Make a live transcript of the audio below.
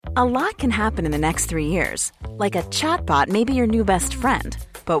A lot can happen in the next 3 years. Like a chatbot may be your new best friend.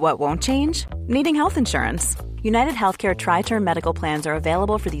 But what won't change? Needing health insurance. United Healthcare Tri-Term Medical Plans are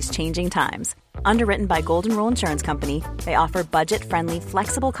available for these changing times. Underwritten by Golden Rule Insurance Company, they offer budget-friendly,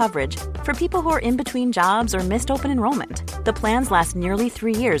 flexible coverage for people who are in between jobs or missed open enrollment. The plans last nearly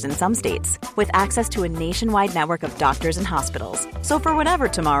 3 years in some states, with access to a nationwide network of doctors and hospitals. So for whatever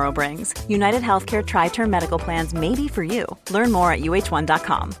tomorrow brings, United Healthcare Tri-Term Medical Plans may be for you. Learn more at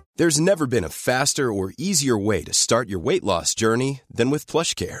uh1.com. There's never been a faster or easier way to start your weight loss journey than with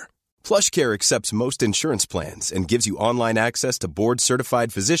PlushCare. PlushCare accepts most insurance plans and gives you online access to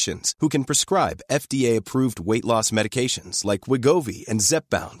board-certified physicians who can prescribe FDA-approved weight loss medications like Wegovy and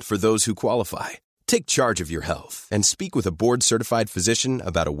Zepbound for those who qualify. Take charge of your health and speak with a board-certified physician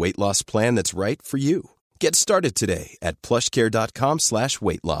about a weight loss plan that's right for you. Get started today at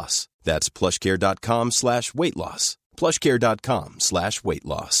plushcare.com/weight loss. That's plushcare.com/weight loss. plushcare.com/weight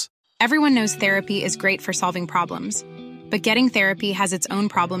loss. Everyone knows therapy is great for solving problems. But getting therapy has its own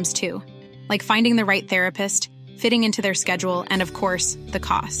problems too, like finding the right therapist, fitting into their schedule, and of course, the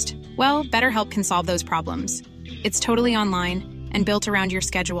cost. Well, BetterHelp can solve those problems. It's totally online and built around your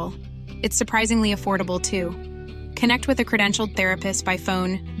schedule. It's surprisingly affordable too. Connect with a credentialed therapist by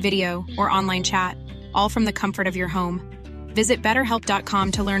phone, video, or online chat, all from the comfort of your home. Visit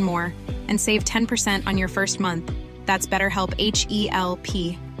BetterHelp.com to learn more and save 10% on your first month. That's BetterHelp,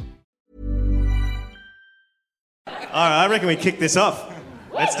 H-E-L-P. All right, I reckon we kick this off.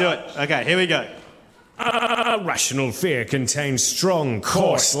 Let's do it. Okay, here we go. Rational fear contains strong,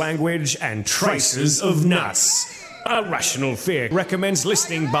 coarse language and traces of nuts. Rational fear recommends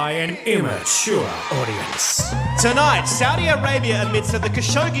listening by an immature audience. Tonight, Saudi Arabia admits that the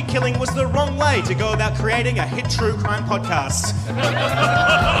Khashoggi killing was the wrong way to go about creating a hit true crime podcast.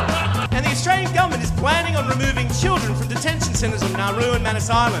 And the Australian government is planning on removing children from detention centres on Nauru and Manus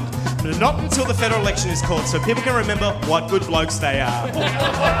Island. But not until the federal election is called, so people can remember what good blokes they are.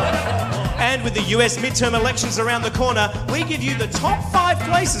 And with the US midterm elections around the corner, we give you the top 5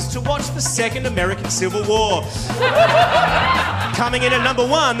 places to watch the Second American Civil War. Coming in at number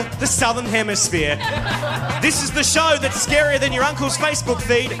 1, the Southern Hemisphere. This is the show that's scarier than your uncle's Facebook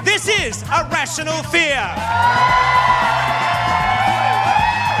feed. This is A Rational Fear.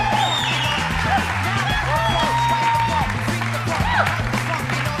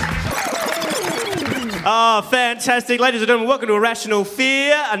 Oh, fantastic. Ladies and gentlemen, welcome to A Rational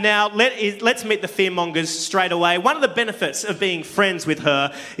Fear. And now let's meet the fearmongers straight away. One of the benefits of being friends with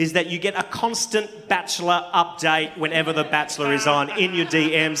her is that you get a constant Bachelor update whenever The Bachelor is on in your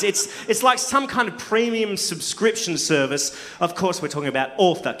DMs. It's like some kind of premium subscription service. Of course, we're talking about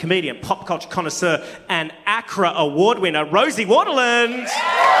author, comedian, pop culture connoisseur, and ACRA award winner, Rosie Waterland.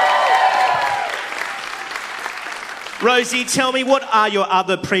 Rosie, tell me, what are your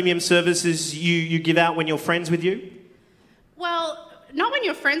other premium services you give out when you're friends with you? Well, not when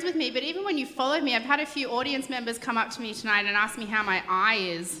you're friends with me, but even when you follow me. I've had a few audience members come up to me tonight and ask me how my eye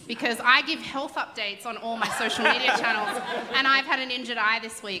is, because I give health updates on all my social media channels, and I've had an injured eye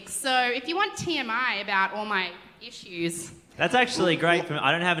this week. So if you want TMI about all my issues... That's actually great for me.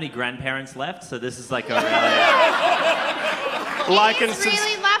 I don't have any grandparents left, so this is like a really... It's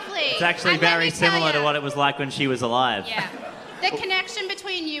really lovely. It's actually very similar to what it was like when she was alive. Yeah. The connection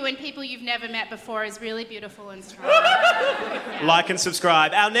between you and people you've never met before is really beautiful and strong. Like and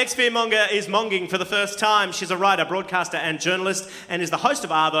subscribe. Our next fearmonger is monging for the first time. She's a writer, broadcaster and journalist, and is the host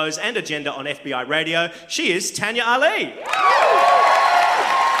of Arvos and Agenda on FBI Radio. She is Tanya Ali.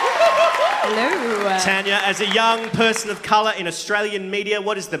 Hello. Tanya, as a young person of colour in Australian media,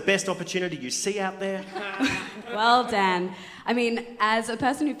 what is the best opportunity you see out there? Well, Dan, I mean, as a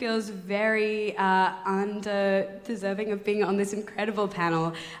person who feels very under-deserving of being on this incredible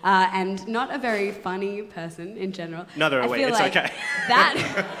panel, and not a very funny person in general... Neither are we, it's like okay.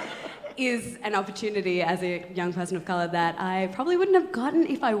 That is an opportunity as a young person of colour that I probably wouldn't have gotten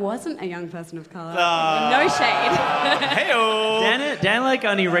if I wasn't a young person of colour. No shade. Hey-o. Dan like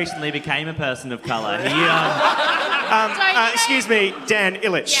only recently became a person of colour. He, excuse me, Dan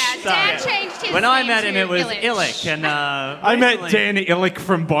Illich. Yeah, Dan changed his when I name met him, to it was Illich. Illich, and I met Dan Illich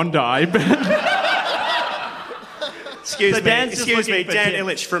from Bondi, but... Excuse me, Dan tips.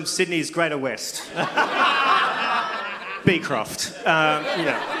 Illich from Sydney's Greater West. Beecroft.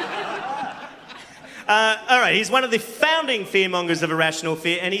 All right, he's one of the founding fearmongers of Irrational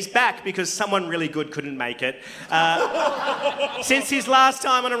Fear, and he's back because someone really good couldn't make it. Since his last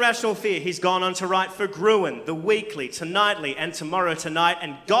time on Irrational Fear, he's gone on to write for Gruen, The Weekly, Tonightly, and Tomorrow Tonight,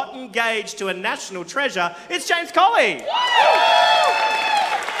 and got engaged to a national treasure. It's James Colley.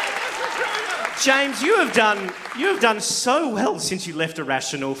 James, you have done so well since you left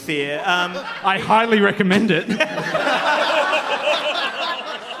Irrational Fear. I highly recommend it.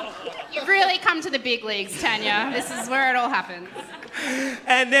 You've really come to the big leagues, Tanya. This is where it all happens.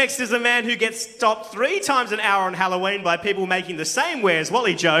 And next is a man who gets stopped 3 times an hour on Halloween by people making the same Where's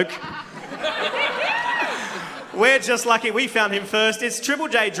Wally joke. We're just lucky we found him first. It's Triple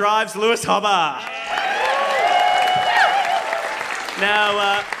J Drive's Lewis Hobber.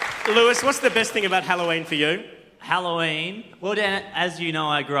 Now, Lewis, what's the best thing about Halloween for you? Halloween. Well, Dan, as you know,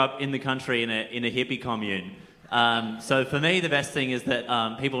 I grew up in the country in a hippie commune. So for me, the best thing is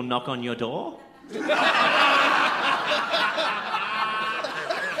that people knock on your door.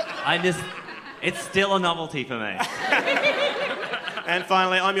 It's still a novelty for me. And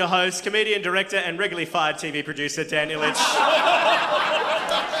finally, I'm your host, comedian, director, and regularly fired TV producer, Dan Illich.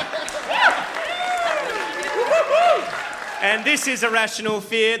 And this is Irrational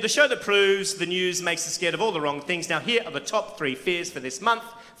Fear, the show that proves the news makes us scared of all the wrong things. Now, here are the top 3 fears for this month.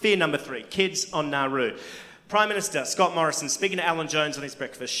 Fear number 3, kids on Nauru. Prime Minister Scott Morrison, speaking to Alan Jones on his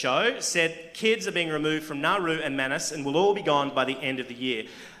breakfast show, said kids are being removed from Nauru and Manus and will all be gone by the end of the year.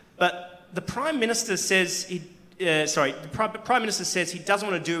 But the Prime Minister says he doesn't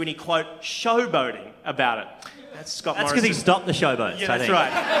want to do any, quote, showboating about it. That's Scott Morrison. That's because he stopped the showboats, yeah, I think.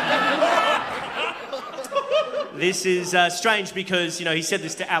 That's right. This is strange because, he said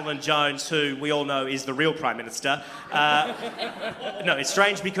this to Alan Jones, who we all know is the real Prime Minister. No, it's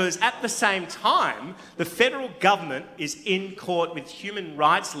strange because at the same time, the federal government is in court with human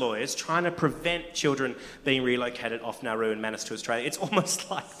rights lawyers trying to prevent children being relocated off Nauru and Manus to Australia. It's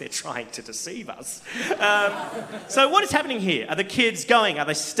almost like they're trying to deceive us. So what is happening here? Are the kids going? Are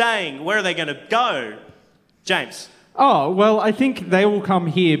they staying? Where are they going to go? James? Oh, well, I think they will come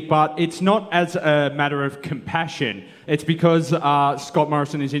here, but it's not as a matter of compassion. It's because Scott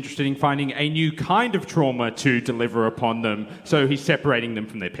Morrison is interested in finding a new kind of trauma to deliver upon them, so he's separating them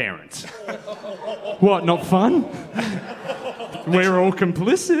from their parents. What, not fun? We're all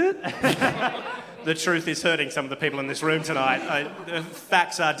complicit. The truth is hurting some of the people in this room tonight.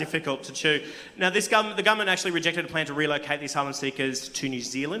 Facts are difficult to chew. Now, the government actually rejected a plan to relocate the asylum seekers to New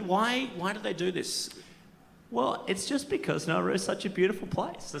Zealand. Why did they do this? Well, it's just because Nauru is such a beautiful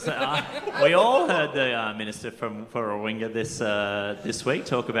place. We all heard the Minister from Warringah this week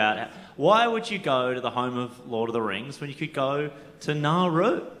talk about why would you go to the home of Lord of the Rings when you could go to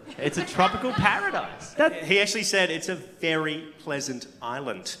Nauru? It's a tropical paradise. He actually said it's a very pleasant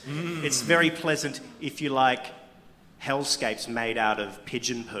island. It's very pleasant if you like hellscapes made out of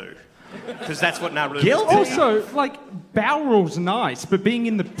pigeon poo. Because that's what Nauru is. Also, Bowral's nice, but being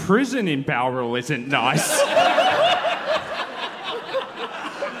in the prison in Bowral isn't nice.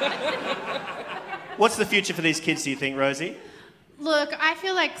 What's the future for these kids, do you think, Rosie? Look, I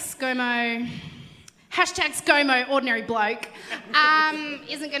feel like ScoMo, #ScoMo, ordinary bloke,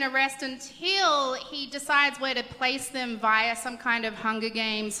 isn't going to rest until he decides where to place them via some kind of Hunger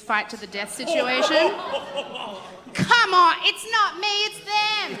Games fight to the death situation. Come on, it's not me, it's them.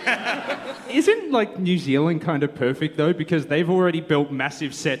 Isn't, New Zealand kind of perfect, though? Because they've already built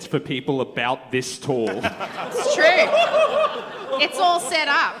massive sets for people about this tall. It's true. It's all set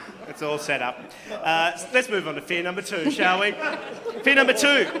up. It's all set up. Let's move on to fear number 2, shall we? Fear number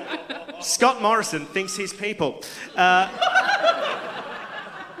 2. Scott Morrison thinks he's people.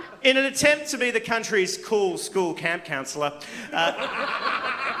 In an attempt to be the country's cool school camp counsellor,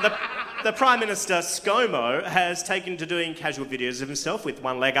 the Prime Minister, ScoMo, has taken to doing casual videos of himself with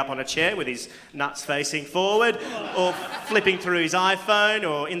one leg up on a chair with his nuts facing forward, or flipping through his iPhone,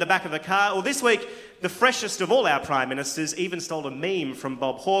 or in the back of a car. Or this week, the freshest of all our Prime Ministers even stole a meme from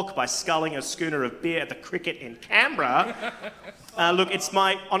Bob Hawke by sculling a schooner of beer at the cricket in Canberra. Look, it's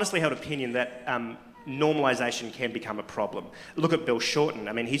my honestly held opinion that normalisation can become a problem. Look at Bill Shorten.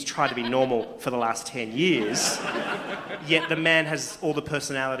 I mean, he's tried to be normal for the last 10 years, yet the man has all the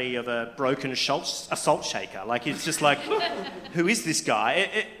personality of a broken salt shaker. It's just who is this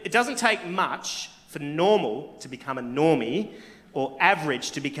guy? It doesn't take much for normal to become a normie, or average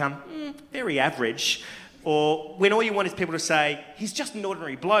to become very average, or when all you want is people to say, he's just an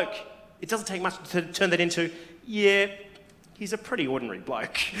ordinary bloke. It doesn't take much to turn that into, yeah, he's a pretty ordinary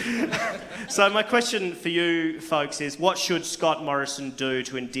bloke. So my question for you folks is, what should Scott Morrison do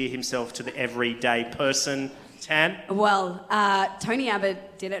to endear himself to the everyday person? Tan? Well, Tony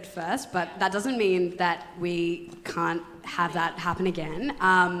Abbott did it first, but that doesn't mean that we can't have that happen again.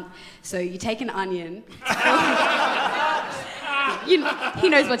 So you take an onion. He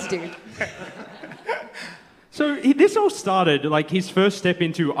knows what to do. So this all started, his first step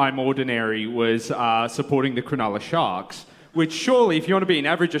into I'm Ordinary was supporting the Cronulla Sharks, which surely, if you want to be an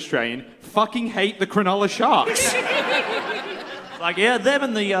average Australian, fucking hate the Cronulla Sharks. Like, yeah, them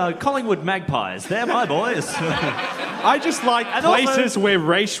and the Collingwood Magpies. They're my boys. I just like places where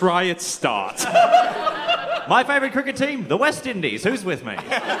race riots start. My favourite cricket team, the West Indies. Who's with me?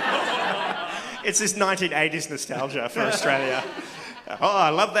 It's this 1980s nostalgia for Australia. Oh, I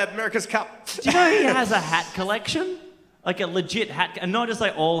love that America's Cup. Do you know he has a hat collection? Like a legit hat, and not just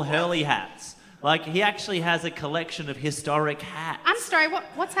like all Hurley hats. Like, he actually has a collection of historic hats. I'm sorry,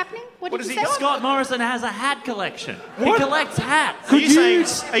 what's happening? What did you say? Scott Morrison has a hat collection. What? He collects hats. Are you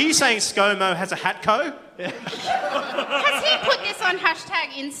saying ScoMo has a hat co? Has he put this on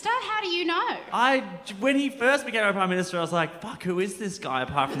 #Insta? How do you know? When he first became our Prime Minister, I was like, fuck, who is this guy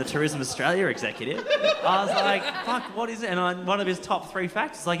apart from the Tourism Australia executive? I was like, fuck, what is it? And one of his top 3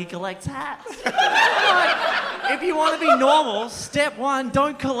 facts is like he collects hats. Like, if you want to be normal, step 1,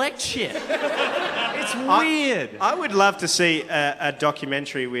 don't collect shit. It's weird. I would love to see a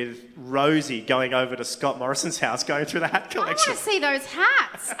documentary with Rosie going over to Scott Morrison's house, going through the hat collection. I want to see those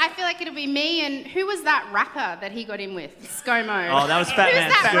hats. I feel like it'll be me and... Who was that rapper that he got in with? ScoMo. Oh, that was Fat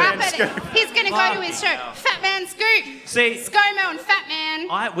Man Scoop. Who's that rapper? He's going to go to his show. Fat Man Scoop. See... ScoMo and Fat Man.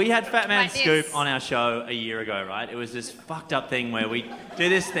 We had Fat Man like Scoop this. on our show a year ago, right? It was this fucked up thing where we do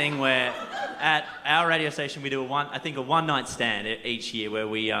this thing where at our radio station we do a one-night stand each year where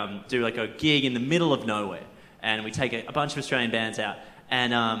we do like a gig in the middle of nowhere and we take a bunch of Australian bands out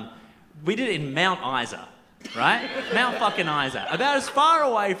and we did it in Mount Isa, right? Mount fucking Isa. About as far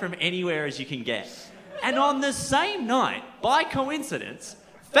away from anywhere as you can get. And on the same night, by coincidence,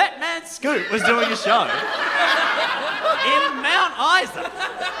 Fat Man Scoop was doing a show in Mount Isa.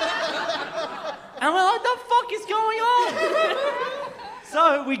 And we're like, the fuck is going on?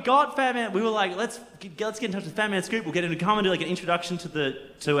 So we got Fat Man. We were like, let's get in touch with Fat Man Scoop. We'll get him to come and do like an introduction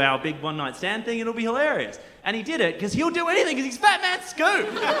to our big one-night stand thing. It'll be hilarious. And he did it because he'll do anything because he's Fat Man Scoop.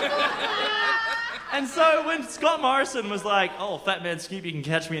 And so when Scott Morrison was like, oh, Fat Man Scoop, you can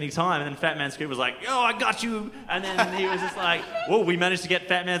catch me anytime. And then Fat Man Scoop was like, oh, I got you. And then he was just like, well, we managed to get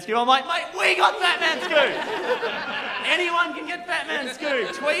Fat Man Scoop. I'm like, mate, we got Fat Man Scoop. Anyone can get Fat Man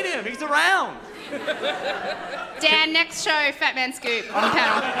Scoop. Tweet him. He's around. Dan, next show, Fat Man Scoop on the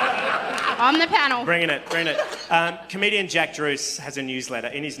panel. On the panel. Bringing it. Comedian Jack Druce has a newsletter.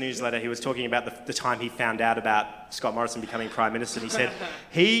 In his newsletter, he was talking about the time he found out about Scott Morrison becoming Prime Minister. And he said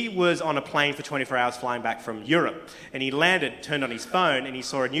he was on a plane for 24 hours flying back from Europe. And he landed, turned on his phone, and he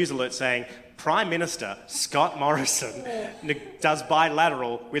saw a news alert saying, Prime Minister Scott Morrison does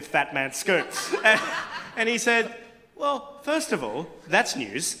bilateral with Fat Man Scoop. And he said, well, first of all, that's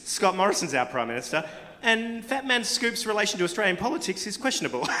news. Scott Morrison's our Prime Minister. And Fat Man Scoop's relation to Australian politics is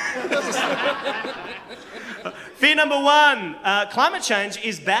questionable. Fear number 1, climate change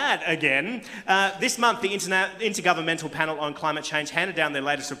is bad again. This month, the Intergovernmental Panel on Climate Change handed down their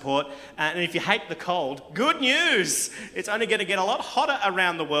latest report. And if you hate the cold, good news! It's only going to get a lot hotter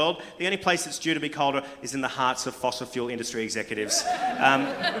around the world. The only place that's due to be colder is in the hearts of fossil fuel industry executives.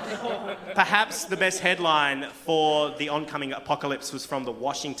 Perhaps the best headline for the oncoming apocalypse was from the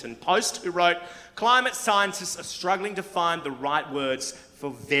Washington Post, who wrote, climate scientists are struggling to find the right words for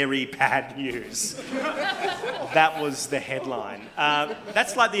very bad news. That was the headline.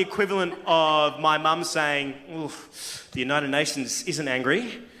 That's like the equivalent of my mum saying, the United Nations isn't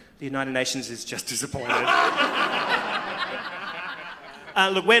angry, the United Nations is just disappointed.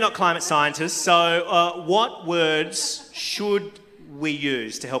 Look, we're not climate scientists, so what words should we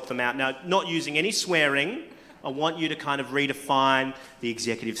use to help them out? Now, not using any swearing, I want you to kind of redefine the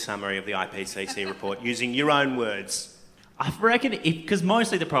executive summary of the IPCC report using your own words. I reckon, because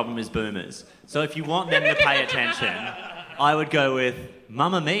mostly the problem is boomers. So if you want them to pay attention, I would go with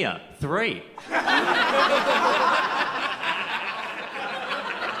Mamma Mia 3.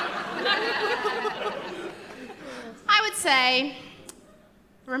 I would say,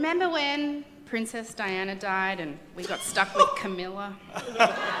 remember when Princess Diana died and we got stuck with Camilla?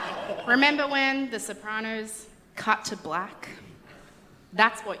 Remember when The Sopranos cut to black?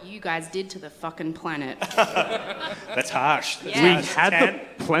 That's what you guys did to the fucking planet. That's harsh. Yeah. We had the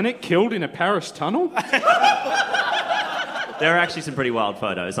planet killed in a Paris tunnel? There are actually some pretty wild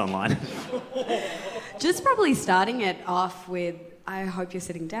photos online. Just probably starting it off with, I hope you're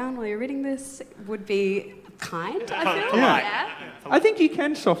sitting down while you're reading this, would be kind, I feel. Yeah. I think you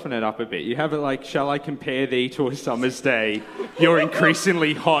can soften it up a bit. You have it like, shall I compare thee to a summer's day? You're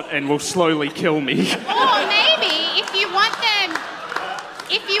increasingly hot and will slowly kill me. Or maybe,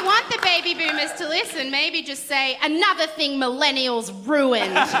 if you want the baby boomers to listen, maybe just say, another thing millennials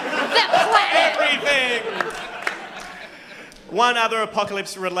ruined. The planet. Everything. One other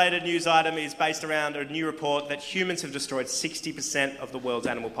apocalypse-related news item is based around a new report that humans have destroyed 60% of the world's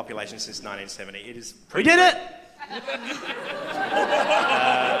animal population since 1970. It is We did it! We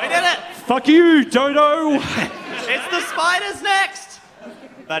did it! Fuck you, Dodo! It's the spiders next!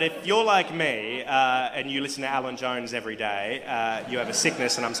 But if you're like me and you listen to Alan Jones every day, you have a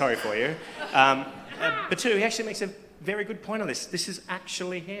sickness and I'm sorry for you. But two, he actually makes a very good point on this. This is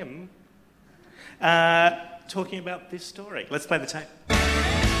actually him talking about this story. Let's play the tape.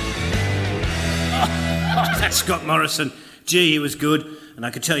 Oh, that's Scott Morrison. Gee, he was good. And I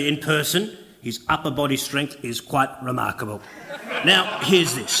could tell you in person, his upper body strength is quite remarkable. Now,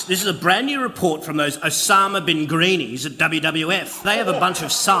 here's this. This is a brand new report from those Osama bin Greenies at WWF. They have a bunch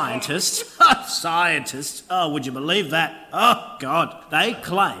of scientists. Scientists? Oh, would you believe that? Oh, God. They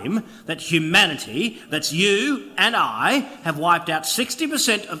claim that humanity, that's you and I, have wiped out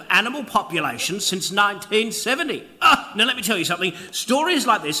 60% of animal populations since 1970. Now, let me tell you something. Stories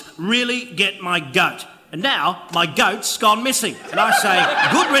like this really get my goat. And now, my goat's gone missing. And I say,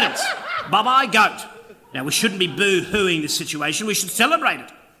 good riddance. Bye-bye, goat. Now, we shouldn't be boo-hooing this situation. We should celebrate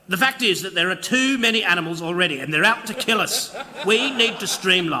it. The fact is that there are too many animals already, and they're out to kill us. We need to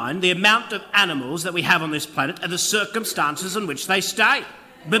streamline the amount of animals that we have on this planet and the circumstances in which they stay.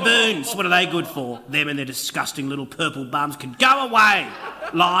 Baboons, what are they good for? Them and their disgusting little purple bums can go away.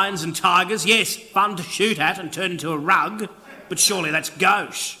 Lions and tigers, yes, fun to shoot at and turn into a rug, but surely that's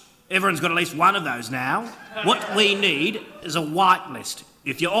gauche. Everyone's got at least one of those now. What we need is a white list.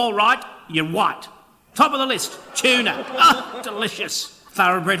 If you're all right, you're white. Top of the list, tuna. Oh, delicious.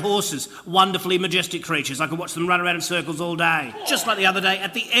 Thoroughbred horses, wonderfully majestic creatures. I could watch them run around in circles all day. Just like the other day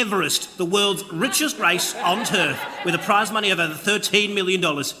at the Everest, the world's richest race on turf, with a prize money of over $13 million.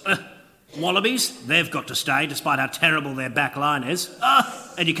 Wallabies, they've got to stay, despite how terrible their back line is.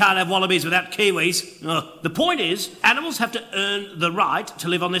 And you can't have wallabies without kiwis. The point is, animals have to earn the right to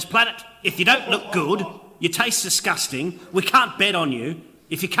live on this planet. If you don't look good, you taste disgusting, we can't bet on you.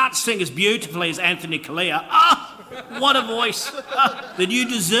 If you can't sing as beautifully as Anthony Kalia, what a voice, then you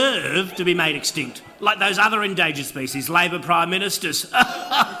deserve to be made extinct, like those other endangered species, Labor Prime Ministers.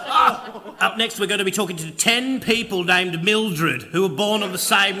 Up next, we're going to be talking to 10 people named Mildred, who were born on the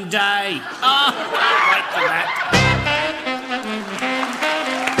same day. Wait for that.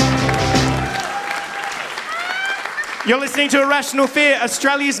 You're listening to Irrational Fear,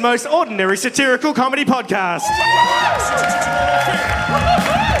 Australia's most ordinary satirical comedy podcast.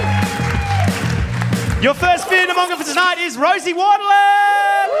 Your first fear monger for tonight is Rosie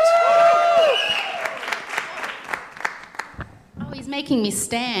Waterland! Oh, he's making me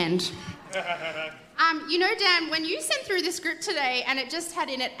stand. You know, Dan, when you sent through the script today and it just had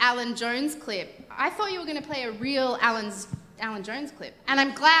in it Alan Jones clip, I thought you were going to play a real Alan Jones clip, and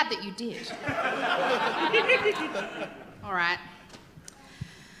I'm glad that you did. All right.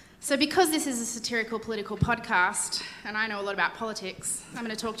 So because this is a satirical political podcast, and I know a lot about politics, I'm going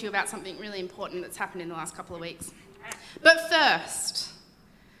to talk to you about something really important that's happened in the last couple of weeks. But first,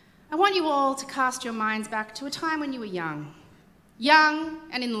 I want you all to cast your minds back to a time when you were young. Young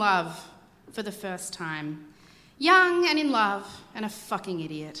and in love for the first time. Young and in love and a fucking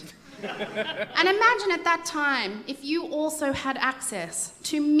idiot. And imagine at that time if you also had access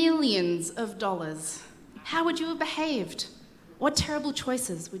to millions of dollars. How would you have behaved? What terrible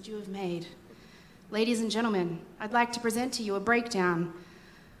choices would you have made? Ladies and gentlemen, I'd like to present to you a breakdown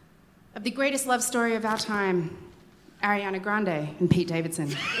of the greatest love story of our time, Ariana Grande and Pete Davidson.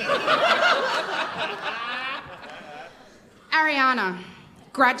 Ariana,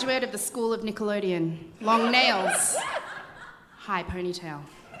 graduate of the School of Nickelodeon, long nails, high ponytail.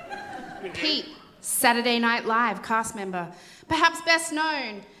 Pete, Saturday Night Live cast member, perhaps best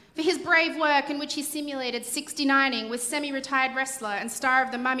known for his brave work in which he simulated 69ing with semi-retired wrestler and star of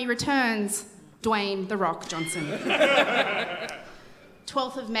The Mummy Returns, Dwayne "The Rock" Johnson.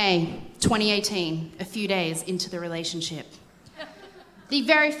 12th of May, 2018, a few days into the relationship. The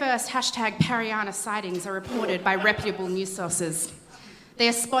very first #Pariana sightings are reported by reputable news sources. They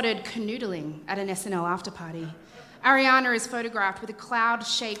are spotted canoodling at an SNL after-party. Ariana is photographed with a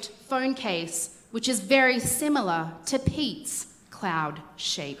cloud-shaped phone case, which is very similar to Pete's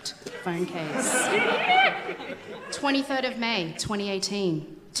cloud-shaped phone case. 23rd of May,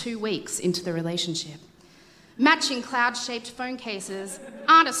 2018, 2 weeks into the relationship. Matching cloud-shaped phone cases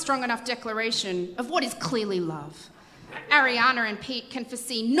aren't a strong enough declaration of what is clearly love. Ariana and Pete can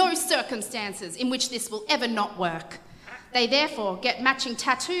foresee no circumstances in which this will ever not work. They therefore get matching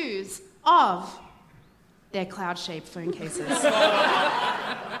tattoos of their cloud-shaped phone cases.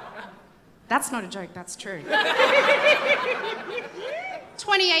 That's not a joke, that's true.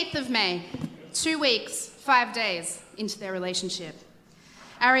 28th of May, 2 weeks, 5 days into their relationship.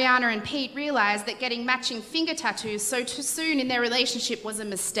 Ariana and Pete realised that getting matching finger tattoos so too soon in their relationship was a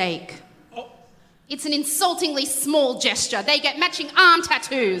mistake. It's an insultingly small gesture. They get matching arm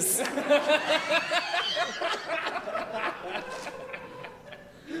tattoos.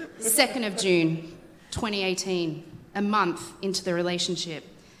 2nd of June, 2018, a month into the relationship.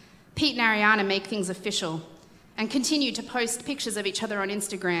 Pete and Ariana make things official and continue to post pictures of each other on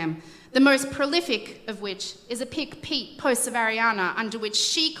Instagram, the most prolific of which is a pic Pete posts of Ariana, under which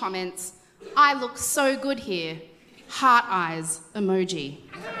she comments, "I look so good here, heart eyes emoji."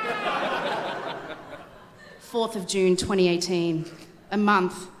 4th of June 2018, a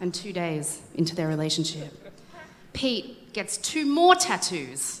month and 2 days into their relationship. Pete gets 2 more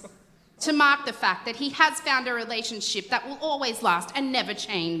tattoos to mark the fact that he has found a relationship that will always last and never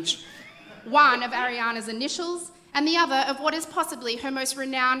change. One of Ariana's initials and the other of what is possibly her most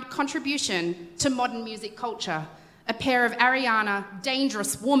renowned contribution to modern music culture, a pair of Ariana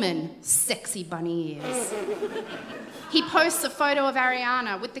Dangerous Woman sexy bunny ears. He posts a photo of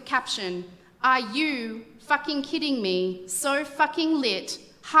Ariana with the caption, "Are you fucking kidding me? So fucking lit.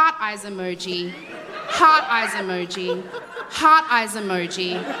 Heart eyes emoji. Heart eyes emoji. Heart eyes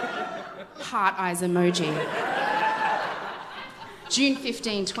emoji. Heart eyes emoji." June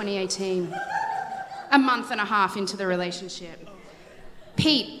 15, 2018. A month and a half into the relationship.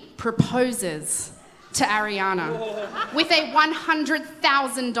 Pete proposes to Ariana with a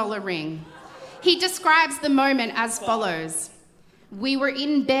 $100,000 ring. He describes the moment as follows. "We were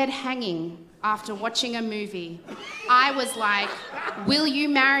in bed hanging after watching a movie. I was like, 'Will you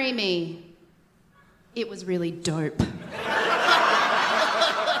marry me?' It was really dope."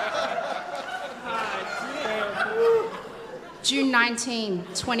 June 19,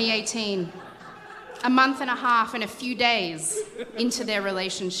 2018. A month and a half and a few days into their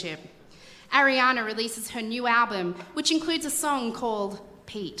relationship. Ariana releases her new album, which includes a song called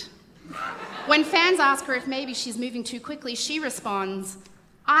Pete. When fans ask her if maybe she's moving too quickly, she responds,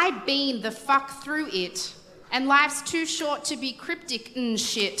 "I been the fuck through it, and life's too short to be cryptic and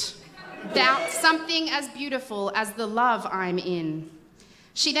shit about something as beautiful as the love I'm in."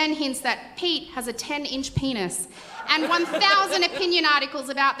 She then hints that Pete has a 10-inch penis, and 1,000 opinion articles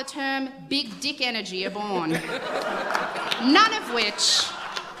about the term big dick energy are born. None of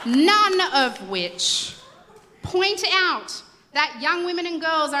which point out that young women and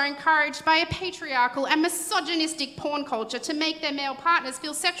girls are encouraged by a patriarchal and misogynistic porn culture to make their male partners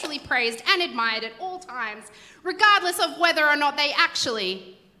feel sexually praised and admired at all times, regardless of whether or not they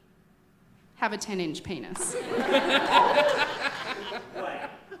actually have a 10-inch penis.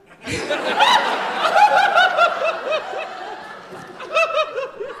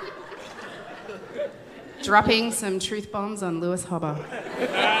 Dropping some truth bombs on Lewis Hobber.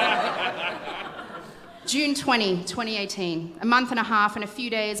 June 20, 2018, a month and a half and a few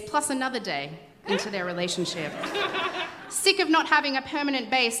days plus another day into their relationship. Sick of not having a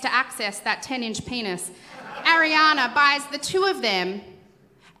permanent base to access that 10-inch penis, Ariana buys the two of them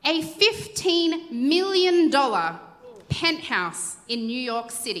a $15 million penthouse in New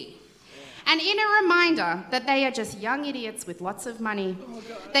York City. And in a reminder that they are just young idiots with lots of money,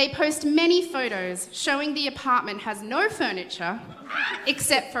 they post many photos showing the apartment has no furniture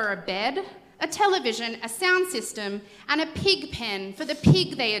except for a bed, a television, a sound system, and a pig pen for the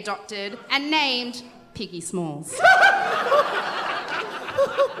pig they adopted and named Piggy Smalls.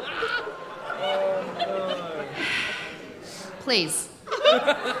 Please.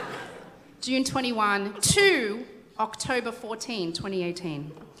 June 21 to October 14,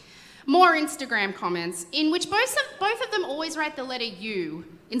 2018. More Instagram comments in which both of them always write the letter U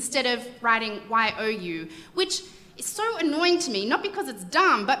instead of writing Y-O-U, which is so annoying to me, not because it's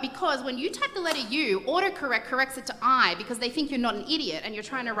dumb, but because when you type the letter U, autocorrect corrects it to I because they think you're not an idiot and you're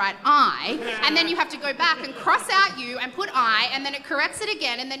trying to write I, and then you have to go back and cross out U and put I, and then it corrects it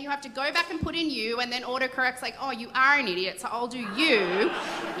again, and then you have to go back and put in U, and then autocorrect's like, oh, you are an idiot, so I'll do U,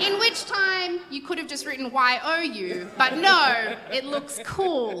 in which time you could have just written Y-O-U, but no, it looks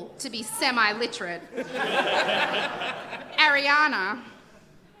cool to be semi-literate. Ariana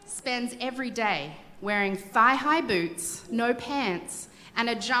spends every day wearing thigh-high boots, no pants, and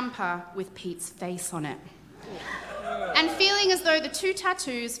a jumper with Pete's face on it. And feeling as though the two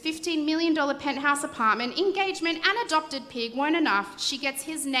tattoos, $15 million penthouse apartment, engagement, and adopted pig weren't enough, she gets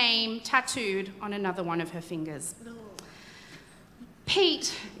his name tattooed on another one of her fingers.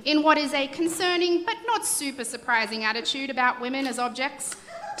 Pete, in what is a concerning but not super surprising attitude about women as objects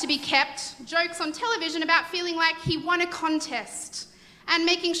to be kept, jokes on television about feeling like he won a contest and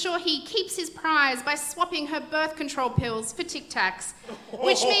making sure he keeps his prize by swapping her birth control pills for Tic Tacs,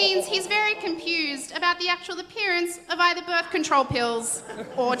 which means he's very confused about the actual appearance of either birth control pills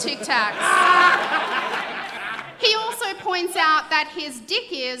or Tic Tacs. He also points out that his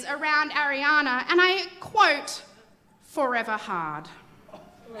dick is around Ariana, and I quote, forever hard.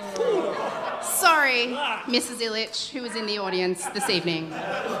 Sorry, Mrs. Illich, who was in the audience this evening.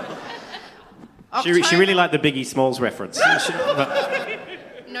 She really liked the Biggie Smalls reference.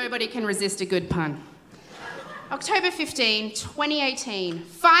 Nobody can resist a good pun. October 15, 2018,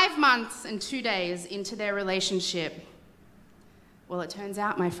 5 months and 2 days into their relationship. Well, it turns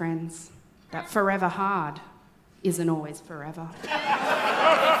out, my friends, that forever hard isn't always forever.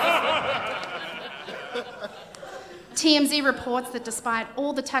 TMZ reports that despite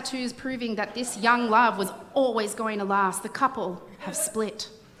all the tattoos proving that this young love was always going to last, the couple have split.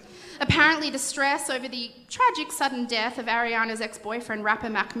 Apparently, the stress over the tragic sudden death of Ariana's ex-boyfriend, rapper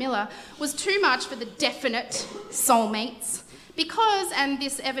Mac Miller, was too much for the definite soulmates. Because, and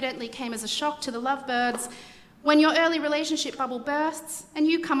this evidently came as a shock to the lovebirds, when your early relationship bubble bursts and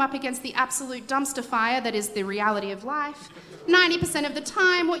you come up against the absolute dumpster fire that is the reality of life, 90% of the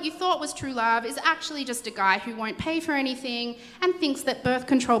time what you thought was true love is actually just a guy who won't pay for anything and thinks that birth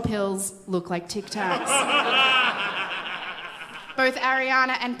control pills look like Tic Tacs. Both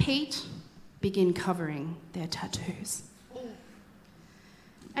Ariana and Pete begin covering their tattoos.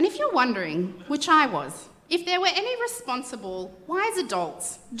 And if you're wondering, which I was, if there were any responsible, wise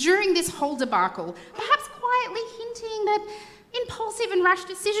adults during this whole debacle, perhaps quietly hinting that impulsive and rash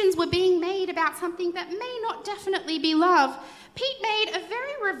decisions were being made about something that may not definitely be love, Pete made a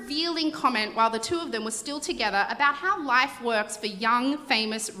very revealing comment while the two of them were still together about how life works for young,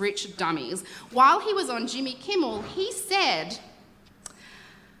 famous, rich dummies. While he was on Jimmy Kimmel, he said,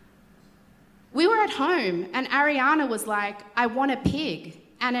 "We were at home and Ariana was like, 'I want a pig.'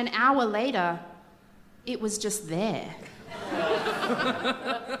 And an hour later, it was just there."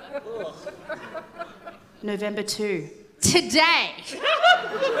 November 2. Today.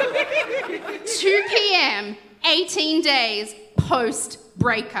 2 p.m, 18 days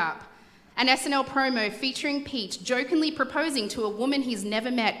post-breakup. An SNL promo featuring Pete jokingly proposing to a woman he's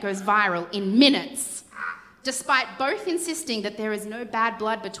never met goes viral in minutes. Despite both insisting that there is no bad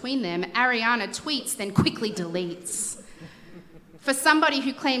blood between them, Ariana tweets, then quickly deletes. For somebody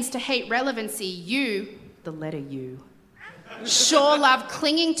who claims to hate relevancy, you, the letter U, sure love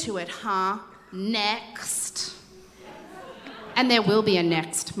clinging to it, huh? Next. And there will be a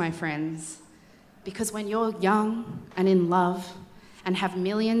next, my friends. Because when you're young and in love and have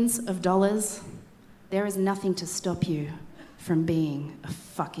millions of dollars, there is nothing to stop you from being a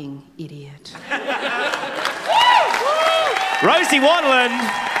fucking idiot. Rosie Waterland.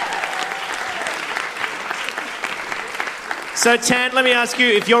 So, Tan, let me ask you,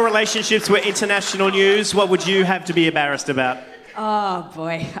 if your relationships were international news, what would you have to be embarrassed about? Oh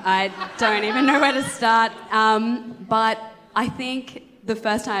boy, I don't even know where to start. But I think the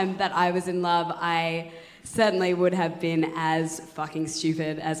first time that I was in love, I certainly would have been as fucking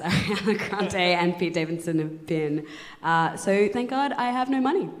stupid as Ariana Grande and Pete Davidson have been. So thank God I have no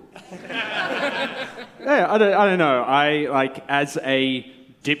money. Yeah, I don't know. As a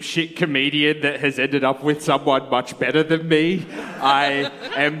dipshit comedian that has ended up with someone much better than me, I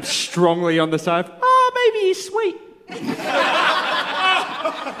am strongly on the side of, maybe he's sweet.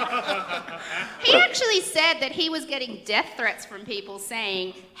 He actually said that he was getting death threats from people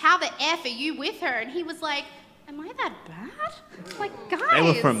saying, "How the F are you with her?" And he was like, "Am I that bad? Like, guys." They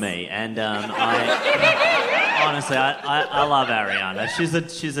were from me, and I honestly, I love Ariana.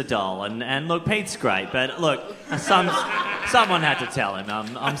 She's a doll, and look, Pete's great, but look, someone had to tell him.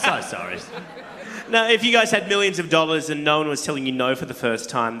 I'm so sorry. Now, if you guys had millions of dollars and no one was telling you no for the first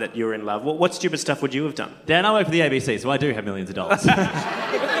time that you were in love, what stupid stuff would you have done? Dan, I work for the ABC, so I do have millions of dollars.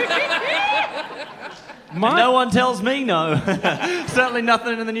 No one tells me no. Certainly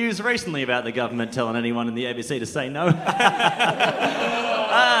nothing in the news recently about the government telling anyone in the ABC to say no.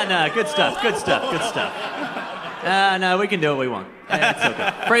 No, good stuff. No, we can do what we want. Yeah, it's all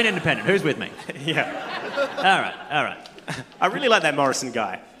good. Free and independent. Who's with me? Yeah. All right. I really like that Morrison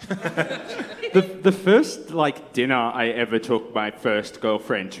guy. The first dinner I ever took my first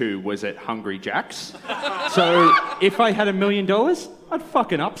girlfriend to was at Hungry Jack's. So if I had $1 million, I'd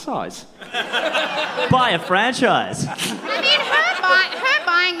fucking upsize. Buy a franchise. I mean, her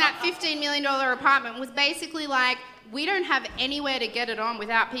buying that $15 million apartment was basically like, we don't have anywhere to get it on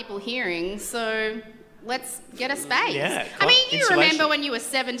without people hearing, so let's get a space. Yeah, I mean, you insulation. remember when you were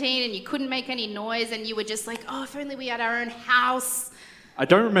 17 and you couldn't make any noise and you were just like, oh, if only we had our own house. I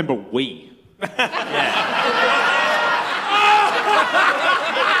don't remember we. Yeah.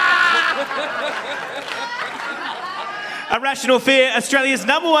 Irrational Fear, Australia's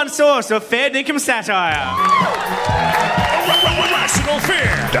 #1 source of fair dinkum satire. Irrational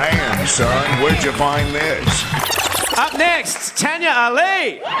Fear. Damn, son, where'd you find this? Up next, Tanya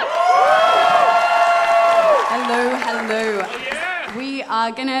Ali. Hello. We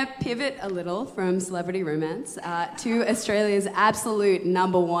are going to pivot a little from celebrity romance to Australia's absolute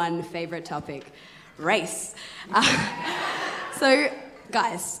 #1 favourite topic, race. So,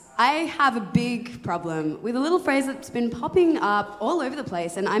 guys, I have a big problem with a little phrase that's been popping up all over the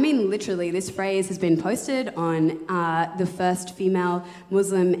place, and I mean literally, this phrase has been posted on the first female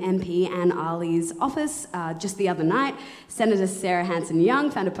Muslim MP Anne Ali's office just the other night. Senator Sarah Hanson-Young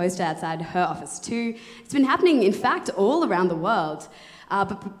found a poster outside her office too. It's been happening, in fact, all around the world.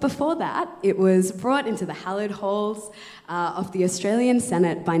 But before that, it was brought into the hallowed halls of the Australian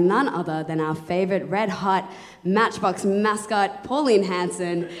Senate by none other than our favourite red-hot Matchbox mascot, Pauline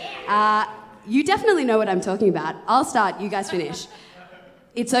Hanson. You definitely know what I'm talking about. I'll start, you guys finish.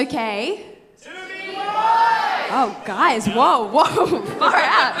 It's okay. To be white! Oh, guys, whoa, far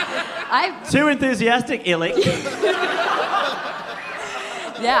out. Too enthusiastic, Illy.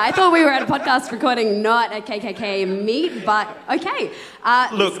 Yeah, I thought we were at a podcast recording, not a KKK meet, but okay.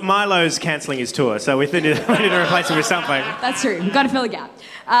 Look, Milo's cancelling his tour, so we need to replace him with something. That's true. We've got to fill a gap.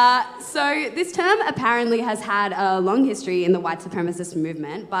 So this term apparently has had a long history in the white supremacist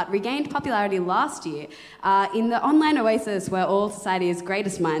movement, but regained popularity last year in the online oasis where all society's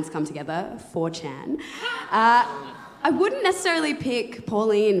greatest minds come together, 4chan. I wouldn't necessarily pick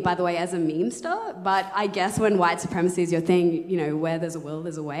Pauline, by the way, as a meme star, but I guess when white supremacy is your thing, you know, where there's a will,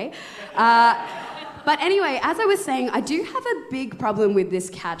 there's a way. But anyway, as I was saying, I do have a big problem with this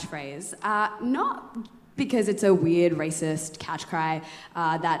catchphrase. Not because it's a weird racist catch cry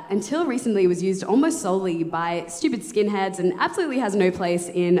that until recently was used almost solely by stupid skinheads and absolutely has no place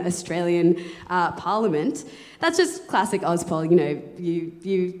in Australian Parliament. That's just classic Ozpol, you know,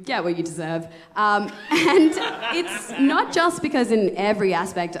 you get what you deserve. And it's not just because in every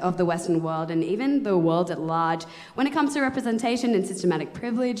aspect of the Western world and even the world at large, when it comes to representation and systematic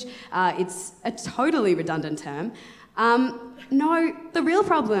privilege, it's a totally redundant term. No, the real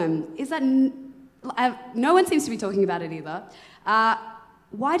problem is that no one seems to be talking about it either.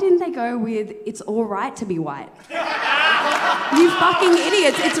 Why didn't they go with "it's all right to be white"? You fucking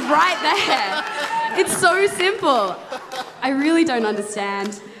idiots, it's right there. It's so simple. I really don't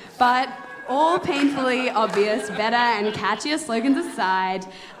understand. But all painfully obvious, better and catchier slogans aside,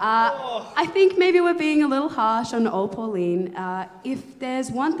 I think maybe we're being a little harsh on old Pauline. If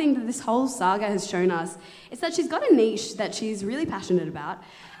there's one thing that this whole saga has shown us, it's that she's got a niche that she's really passionate about.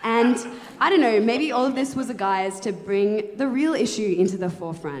 And I don't know, maybe all of this was a guise to bring the real issue into the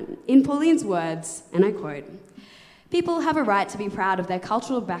forefront. In Pauline's words, and I quote, "People have a right to be proud of their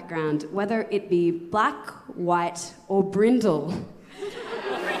cultural background, whether it be black, white, or brindle."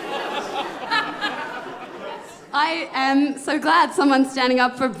 I am so glad someone's standing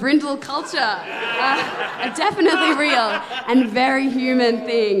up for brindle culture. A definitely real and very human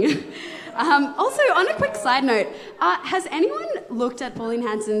thing. Also, on a quick side note, has anyone looked at Pauline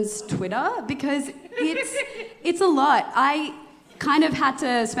Hanson's Twitter? Because it's a lot. I kind of had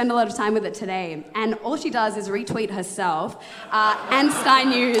to spend a lot of time with it today, and all she does is retweet herself and Sky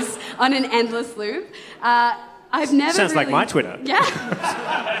News on an endless loop. I've never Sounds like my Twitter.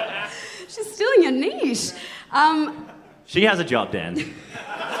 Yeah. She's stealing your niche. She has a job, Dan.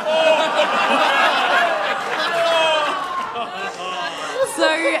 So,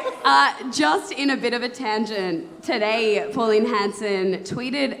 just in a bit of a tangent, today Pauline Hanson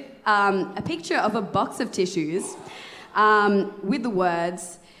tweeted a picture of a box of tissues with the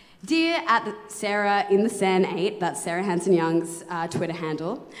words, "Dear at Sarah in the Sen 8, that's Sarah Hanson-Young's Twitter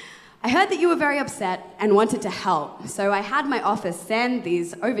handle, I heard that you were very upset and wanted to help, so I had my office send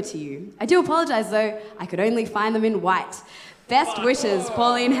these over to you. I do apologise though, I could only find them in white. Best wishes,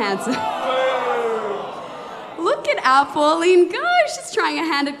 Pauline Hanson." Look at our Pauline go. She's trying a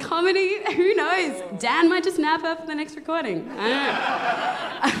hand at comedy. Who knows? Dan might just nab her for the next recording. I don't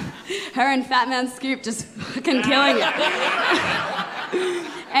know. Her and Fat Man Scoop just fucking killing it.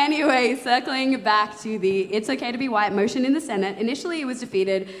 Anyway, circling back to the "it's okay to be white" motion in the Senate, initially it was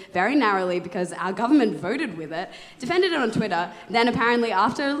defeated very narrowly because our government voted with it, defended it on Twitter, then apparently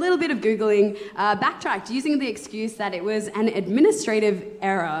after a little bit of Googling, backtracked using the excuse that it was an administrative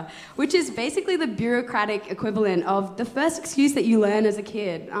error, which is basically the bureaucratic equivalent of the first excuse that you learn as a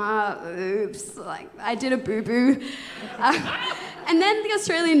kid. Oops, like, I did a boo-boo. And then the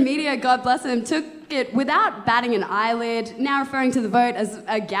Australian media, God bless them, took look at, without batting an eyelid, now referring to the vote as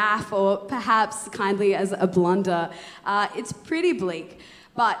a gaffe or perhaps kindly as a blunder, it's pretty bleak.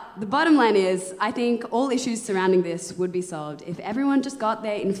 But the bottom line is, I think all issues surrounding this would be solved if everyone just got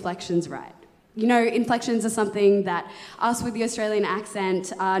their inflections right. You know, inflections are something that us with the Australian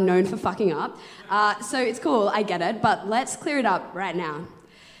accent are known for fucking up. So it's cool, I get it, but let's clear it up right now.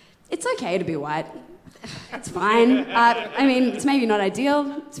 It's okay to be white. It's fine. I mean, it's maybe not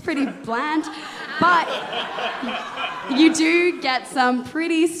ideal. It's pretty bland. But you do get some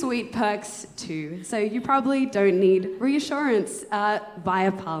pretty sweet perks too. So you probably don't need reassurance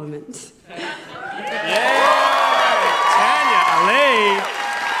via Parliament. Yeah! Tanya Ali!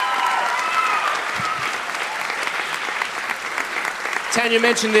 Tanya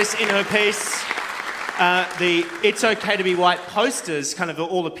mentioned this in her piece. The It's Okay to Be White posters kind of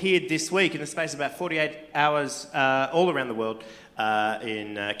all appeared this week in the space of about 48 hours all around the world,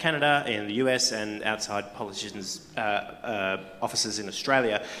 in Canada, in the US, and outside politicians' offices in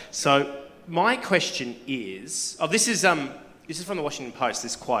Australia. So my question is... this is from the Washington Post,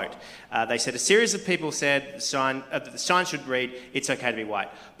 this quote. They said, a series of people said the sign should read, "It's okay to be white."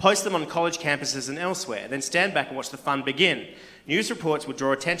 Post them on college campuses and elsewhere, then stand back and watch the fun begin. News reports will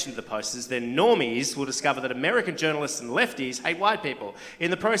draw attention to the posters, then normies will discover that American journalists and lefties hate white people.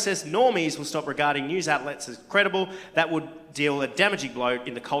 In the process, normies will stop regarding news outlets as credible. That would deal a damaging blow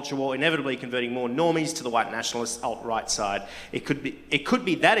in the culture war, inevitably converting more normies to the white nationalist alt-right side. It could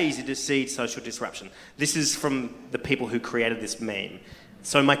be that easy to see social disruption. This is from the people who created this meme.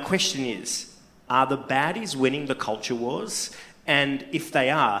 So my question is, are the baddies winning the culture wars? And if they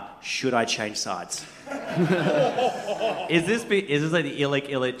are, should I change sides? Is this like the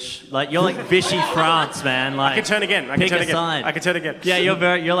Illich? Like you're like Vichy France, man. Like I can turn again. I can turn again. Yeah,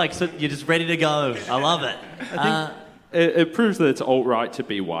 you're just ready to go. I love it. I think it proves that it's alt-right to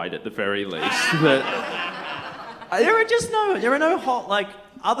be white at the very least. But there are no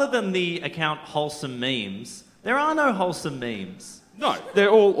other than the account wholesome memes. There are no wholesome memes. No,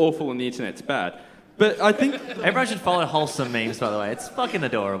 they're all awful and the internet's bad. But I think everyone should follow wholesome memes, by the way. It's fucking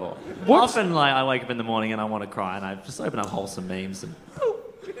adorable. Often, I wake up in the morning and I want to cry, and I just open up wholesome memes. And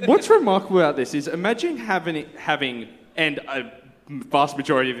what's remarkable about this is imagine having, and a vast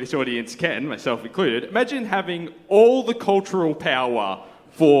majority of this audience can, myself included, imagine having all the cultural power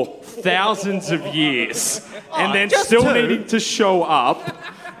for thousands of years, and then still needing to show up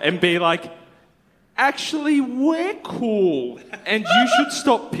and be like, actually, we're cool, and you should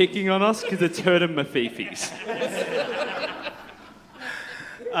stop picking on us because it's hurting my fifis.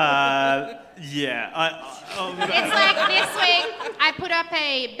 Yeah. It's like this week, I put up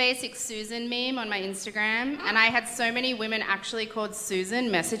a Basic Susan meme on my Instagram, and I had so many women actually called Susan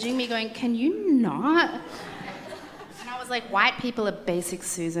messaging me going, "Can you not?" And I was like, white people are Basic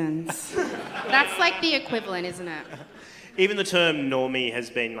Susans. That's like the equivalent, isn't it? Even the term normie has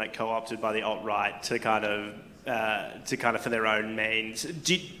been co-opted by the alt-right to kind of for their own means.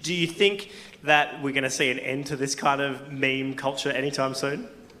 Do you think that we're going to see an end to this kind of meme culture anytime soon?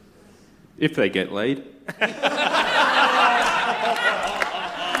 If they get laid.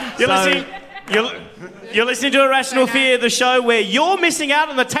 You're listening to Irrational Fear, the show where you're missing out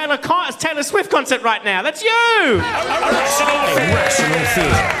on the Taylor Swift concert right now. That's you! Irrational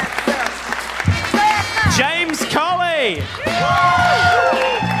Fear. James Colley!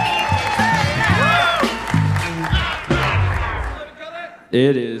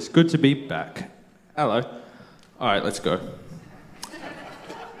 It is good to be back. Hello. All right, let's go.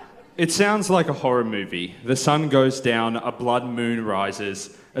 It sounds like a horror movie. The sun goes down, a blood moon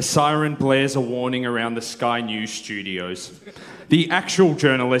rises, a siren blares a warning around the Sky News studios. The actual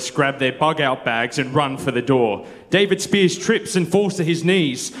journalists grab their bug-out bags and run for the door. David Spears trips and falls to his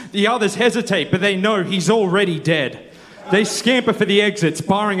knees. The others hesitate, but they know he's already dead. They scamper for the exits,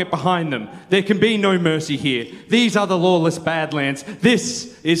 barring it behind them. There can be no mercy here. These are the lawless Badlands.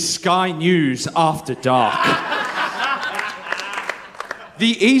 This is Sky News After Dark.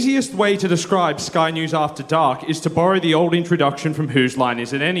 The easiest way to describe Sky News After Dark is to borrow the old introduction from Whose Line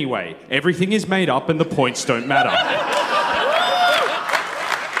Is It Anyway? Everything is made up and the points don't matter.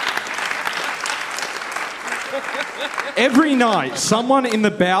 Every night, someone in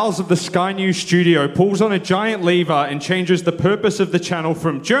the bowels of the Sky News studio pulls on a giant lever and changes the purpose of the channel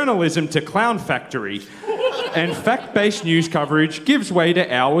from journalism to clown factory. And fact-based news coverage gives way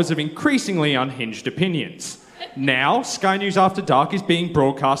to hours of increasingly unhinged opinions. Now, Sky News After Dark is being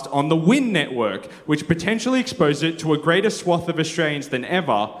broadcast on the WIN network, which potentially exposes it to a greater swath of Australians than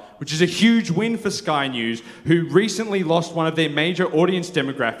ever, which is a huge win for Sky News, who recently lost one of their major audience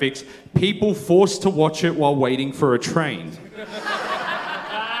demographics, people forced to watch it while waiting for a train.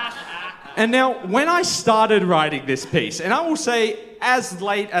 And now, when I started writing this piece, and I will say as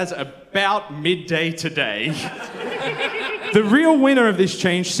late as about midday today, the real winner of this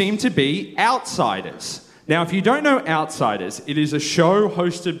change seemed to be Outsiders. Now, if you don't know Outsiders, it is a show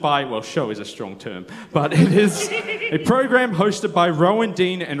hosted by, well, show is a strong term, but it is a program hosted by Rowan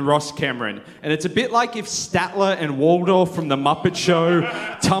Dean and Ross Cameron. And it's a bit like if Statler and Waldorf from The Muppet Show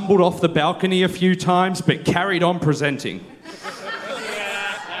tumbled off the balcony a few times, but carried on presenting.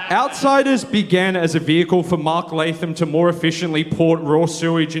 Outsiders began as a vehicle for Mark Latham to more efficiently port raw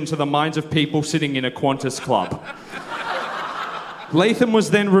sewage into the minds of people sitting in a Qantas club. Latham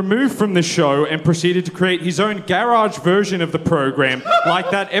was then removed from the show and proceeded to create his own garage version of the program, like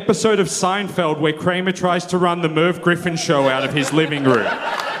that episode of Seinfeld where Kramer tries to run the Merv Griffin show out of his living room.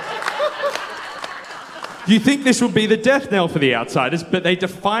 You think this would be the death knell for the Outsiders, but they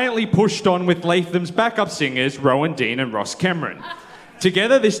defiantly pushed on with Latham's backup singers, Rowan Dean and Ross Cameron.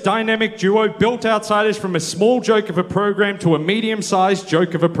 Together, this dynamic duo built Outsiders from a small joke of a program to a medium-sized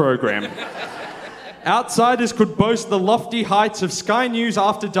joke of a program. Outsiders could boast the lofty heights of Sky News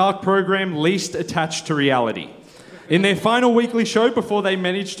After Dark program least attached to reality. In their final weekly show before they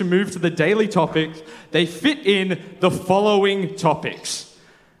managed to move to the daily topics, they fit in the following topics.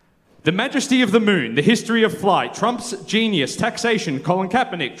 The majesty of the moon, the history of flight, Trump's genius, taxation, Colin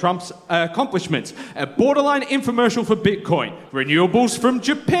Kaepernick, Trump's accomplishments, a borderline infomercial for Bitcoin, renewables from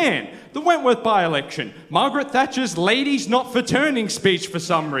Japan, the Wentworth by-election, Margaret Thatcher's ladies not for turning speech for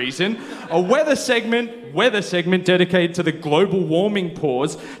some reason, a weather segment dedicated to the global warming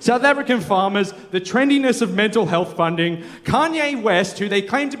pause, South African farmers, the trendiness of mental health funding, Kanye West, who they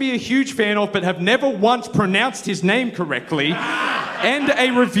claim to be a huge fan of but have never once pronounced his name correctly, and a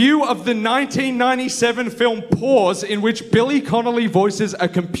review of the 1997 film Pause, in which Billy Connolly voices a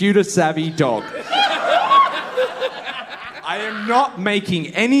computer-savvy dog. I am not making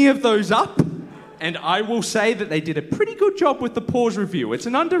any of those up, and I will say that they did a pretty good job with the Pause review. It's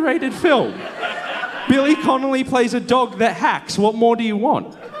an underrated film. Billy Connolly plays a dog that hacks. What more do you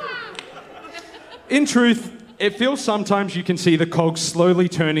want? In truth, it feels sometimes you can see the cogs slowly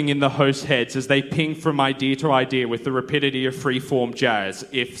turning in the host's heads as they ping from idea to idea with the rapidity of free-form jazz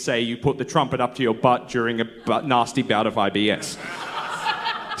if, say, you put the trumpet up to your butt during a nasty bout of IBS.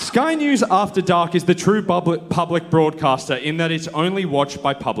 Sky News After Dark is the true public broadcaster in that it's only watched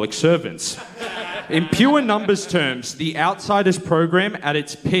by public servants. In pure numbers terms, the Outsiders program at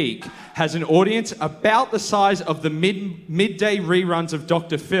its peak has an audience about the size of the midday reruns of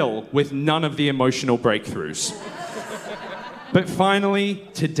Dr. Phil with none of the emotional breakthroughs. But finally,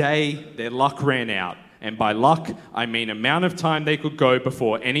 today, their luck ran out. And by luck, I mean amount of time they could go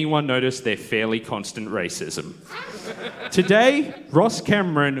before anyone noticed their fairly constant racism. Today, Ross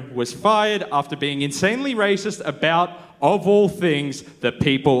Cameron was fired after being insanely racist about, of all things, the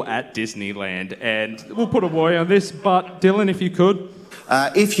people at Disneyland. And we'll put a warning on this, but Dylan, if you could.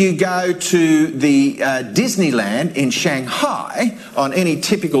 If you go to the Disneyland in Shanghai on any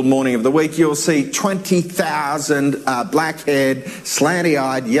typical morning of the week, you'll see 20,000 black-haired,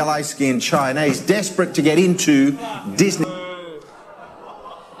 slanty-eyed, yellow-skinned Chinese desperate to get into Disney.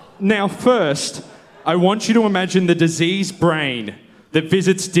 Now, first, I want you to imagine the diseased brain that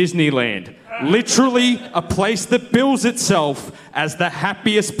visits Disneyland. Literally a place that bills itself as the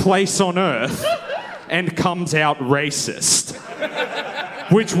happiest place on earth and comes out racist.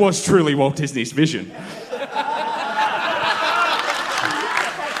 Which was truly Walt Disney's vision.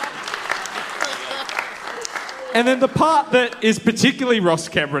 And then the part that is particularly Ross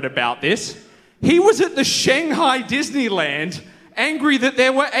Cameron about this, he was at the Shanghai Disneyland angry that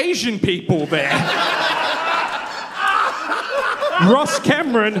there were Asian people there. Ross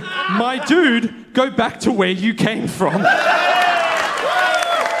Cameron, my dude, go back to where you came from.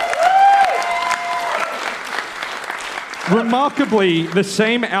 Remarkably, the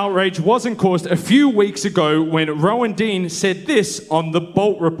same outrage wasn't caused a few weeks ago when Rowan Dean said this on the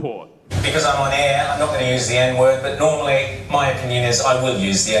Bolt Report. Because I'm on air, I'm not going to use the N-word, but normally my opinion is I will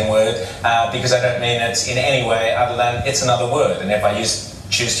use the N-word because I don't mean it in any way other than it's another word. And if I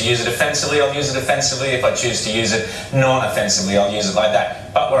choose to use it offensively, I'll use it offensively. If I choose to use it non-offensively, I'll use it like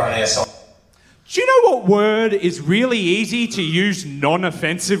that. But we're on air, so... Do you know what word is really easy to use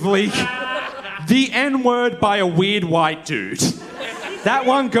non-offensively? The N-word by a weird white dude. That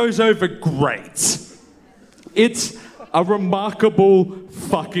one goes over great. It's a remarkable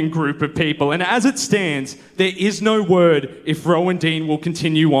fucking group of people. And as it stands, there is no word if Rowan Dean will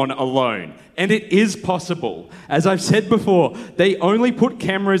continue on alone. And it is possible. As I've said before, they only put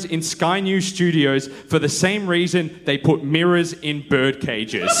cameras in Sky News studios for the same reason they put mirrors in bird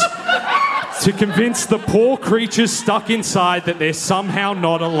cages. To convince the poor creatures stuck inside that they're somehow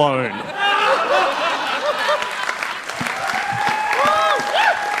not alone.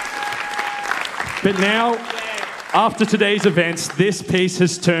 But now, after today's events, this piece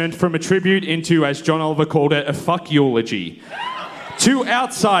has turned from a tribute into, as John Oliver called it, a fuck eulogy. Two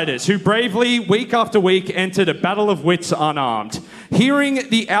outsiders who bravely, week after week, entered a battle of wits unarmed. Hearing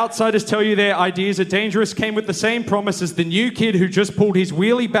the outsiders tell you their ideas are dangerous came with the same promise as the new kid who just pulled his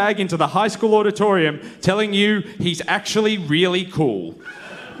wheelie bag into the high school auditorium, telling you he's actually really cool.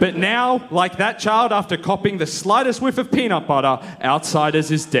 But now, like that child after copping the slightest whiff of peanut butter,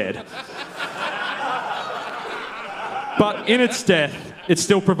 Outsiders is dead. But in its death, it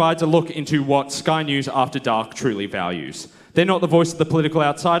still provides a look into what Sky News After Dark truly values. They're not the voice of the political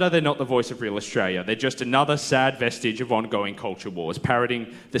outsider, they're not the voice of real Australia. They're just another sad vestige of ongoing culture wars,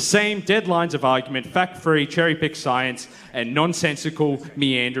 parroting the same dead lines of argument, fact-free, cherry-picked science, and nonsensical,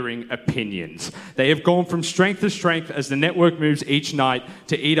 meandering opinions. They have gone from strength to strength as the network moves each night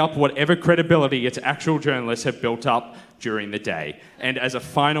to eat up whatever credibility its actual journalists have built up during the day. And as a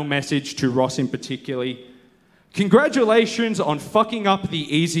final message to Ross in particular, congratulations on fucking up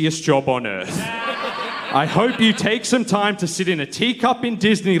the easiest job on earth. I hope you take some time to sit in a teacup in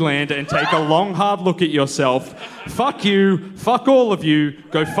Disneyland and take a long, hard look at yourself. Fuck you, fuck all of you,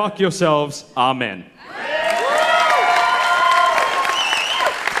 go fuck yourselves, amen.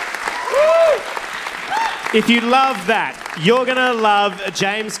 If you love that, you're going to love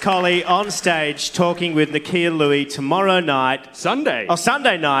James Colley on stage talking with Nakia Louie tomorrow night. Sunday. Oh,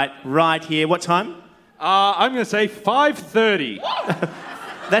 Sunday night, right here. What time? I'm going to say 5:30.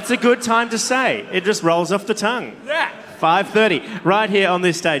 That's a good time to say. It just rolls off the tongue. Yeah. 5:30, right here on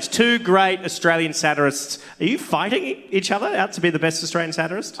this stage. Two great Australian satirists. Are you fighting each other out to be the best Australian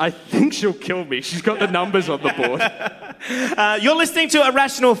satirist? I think she'll kill me. She's got the numbers on the board. You're listening to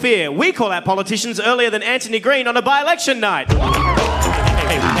Irrational Fear. We call out politicians earlier than Anthony Green on a by-election night.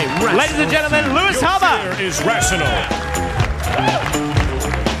 Hey, ladies and gentlemen, Lewis Harbour. Fear is rational.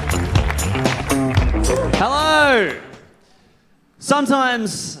 Hello!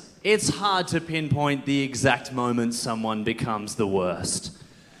 Sometimes it's hard to pinpoint the exact moment someone becomes the worst.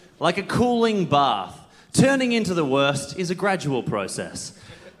 Like a cooling bath, turning into the worst is a gradual process.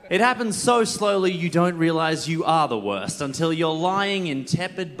 It happens so slowly you don't realise you are the worst until you're lying in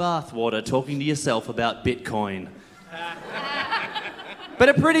tepid bathwater talking to yourself about Bitcoin. But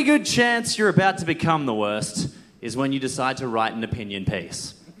a pretty good chance you're about to become the worst is when you decide to write an opinion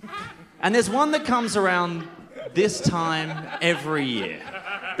piece. And there's one that comes around this time every year.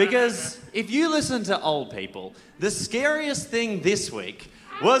 Because if you listen to old people, the scariest thing this week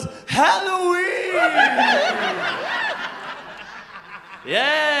was Halloween!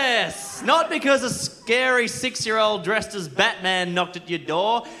 Yes! Not because a scary 6-year-old dressed as Batman knocked at your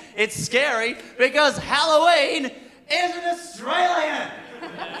door. It's scary because Halloween is an Australian!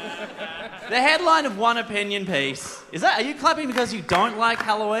 The headline of one opinion piece is that, are you clapping because you don't like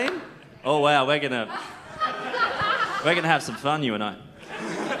Halloween? Oh wow, we're gonna have some fun, you and I.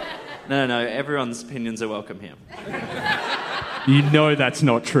 No, everyone's opinions are welcome here. You know that's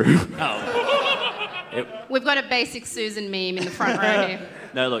not true. Oh. We've got a basic Susan meme in the front row here.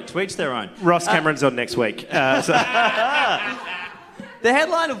 No, look, to each their own. Ross Cameron's on next week. The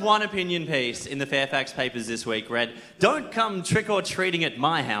headline of one opinion piece in the Fairfax papers this week read, "Don't come trick-or-treating at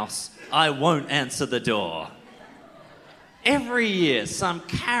my house. I won't answer the door." Every year, some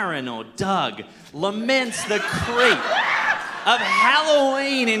Karen or Doug laments the creep of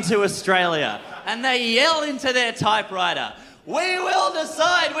Halloween into Australia, and they yell into their typewriter, "We will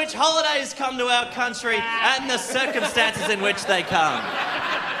decide which holidays come to our country and the circumstances in which they come."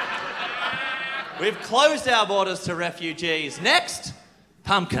 We've closed our borders to refugees. Next,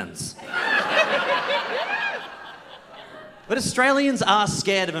 pumpkins. But Australians are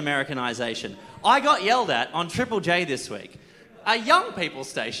scared of Americanisation. I got yelled at on Triple J this week, a young people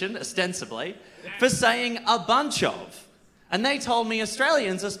station, ostensibly, for saying a bunch of. And they told me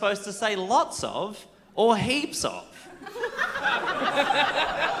Australians are supposed to say lots of or heaps of.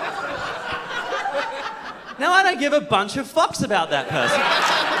 Now, I don't give a bunch of fucks about that person.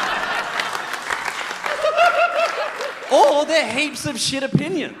 Or their heaps of shit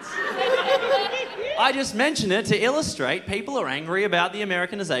opinions. I just mention it to illustrate people are angry about the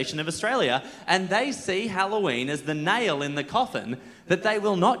Americanisation of Australia, and they see Halloween as the nail in the coffin that they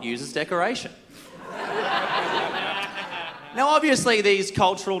will not use as decoration. Now, obviously, these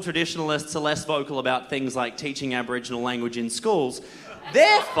cultural traditionalists are less vocal about things like teaching Aboriginal language in schools.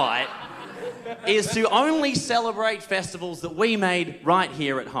 Their fight is to only celebrate festivals that we made right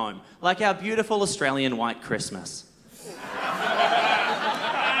here at home, like our beautiful Australian white Christmas.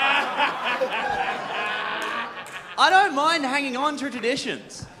 I don't mind hanging on to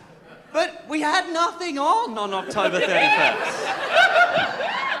traditions, but we had nothing on October 31st.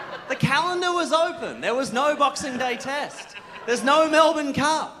 The calendar was open. There was no Boxing Day test. There's no Melbourne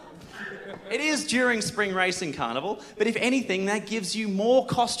Cup. It is during Spring Racing Carnival, but if anything, that gives you more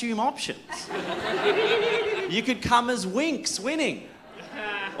costume options. You could come as Winx winning.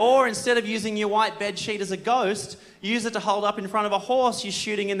 Or instead of using your white bedsheet as a ghost, use it to hold up in front of a horse you're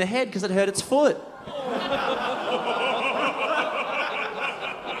shooting in the head because it hurt its foot.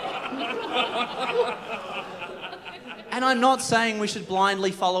 And I'm not saying we should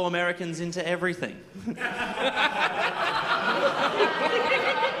blindly follow Americans into everything.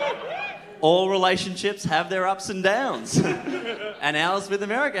 All relationships have their ups and downs. And ours with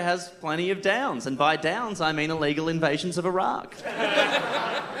America has plenty of downs. And by downs, I mean illegal invasions of Iraq.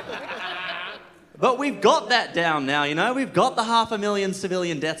 But we've got that down now, you know? We've got the 500,000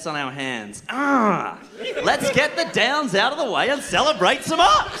 civilian deaths on our hands. Let's get the downs out of the way and celebrate some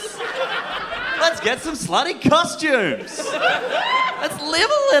ups. Let's get some slutty costumes. Let's live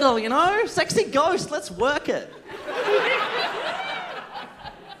a little, you know? Sexy ghost, let's work it.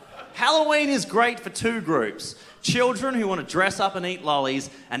 Halloween is great for two groups. Children who want to dress up and eat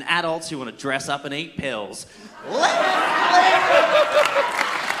lollies, and adults who want to dress up and eat pills.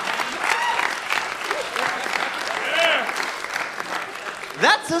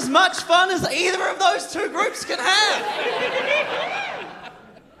 That's as much fun as either of those two groups can have.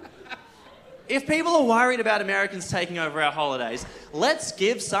 If people are worried about Americans taking over our holidays, let's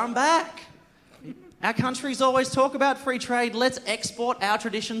give some back. Our countries always talk about free trade. Let's export our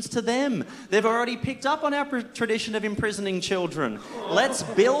traditions to them. They've already picked up on our tradition of imprisoning children. Let's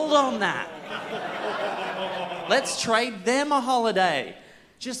build on that. Let's trade them a holiday.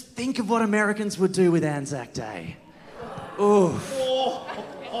 Just think of what Americans would do with Anzac Day. Oof.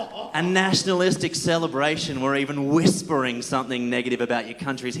 A nationalistic celebration where even whispering something negative about your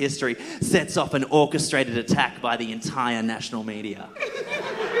country's history sets off an orchestrated attack by the entire national media.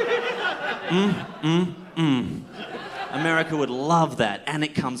 America would love that, and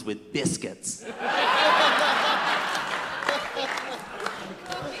it comes with biscuits.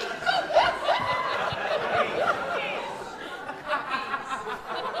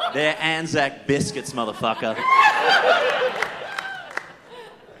 They're Anzac biscuits, motherfucker.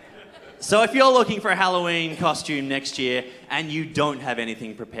 So if you're looking for a Halloween costume next year and you don't have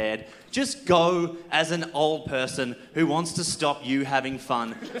anything prepared, just go as an old person who wants to stop you having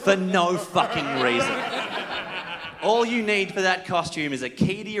fun for no fucking reason. All you need for that costume is a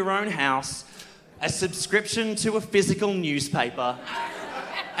key to your own house, a subscription to a physical newspaper,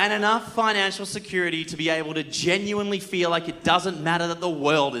 and enough financial security to be able to genuinely feel like it doesn't matter that the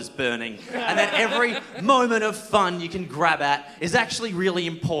world is burning and that every moment of fun you can grab at is actually really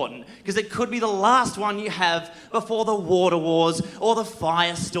important because it could be the last one you have before the water wars or the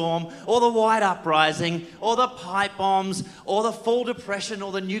firestorm or the white uprising or the pipe bombs or the fall depression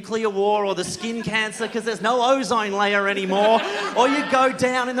or the nuclear war or the skin cancer because there's no ozone layer anymore, or you go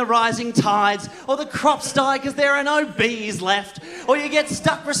down in the rising tides, or the crops die because there are no bees left, or you get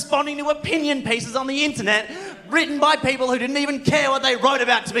stuck responding to opinion pieces on the internet written by people who didn't even care what they wrote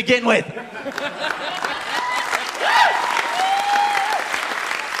about to begin with.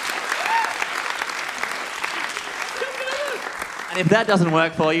 And if that doesn't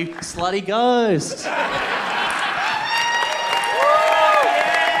work for you, slutty ghost.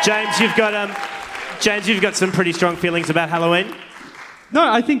 James, you've got some pretty strong feelings about Halloween. No,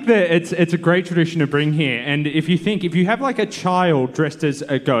 I think that it's a great tradition to bring here. And if you have like a child dressed as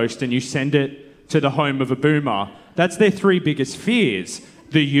a ghost and you send it to the home of a boomer, that's their three biggest fears: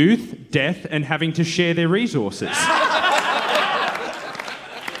 the youth, death, and having to share their resources.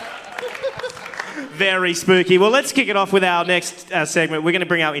 Very spooky. Well, let's kick it off with our next segment. We're going to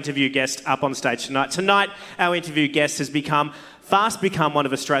bring our interview guest up on stage tonight. Tonight, our interview guest has fast become one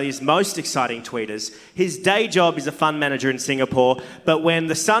of Australia's most exciting tweeters. His day job is a fund manager in Singapore, but when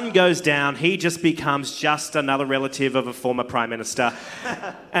the sun goes down, he just becomes just another relative of a former Prime Minister.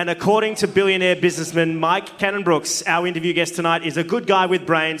 And according to billionaire businessman Mike Cannon-Brookes, our interview guest tonight is a good guy with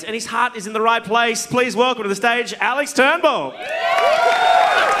brains, and his heart is in the right place. Please welcome to the stage, Alex Turnbull.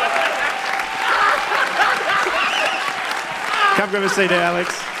 Come grab a seat there, Alex.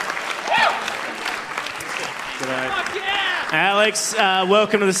 G'day. Alex,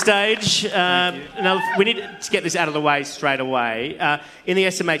 welcome to the stage. Now, we need to get this out of the way straight away. In the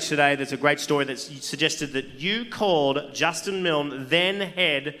SMH today, there's a great story that suggested that you called Justin Milne, then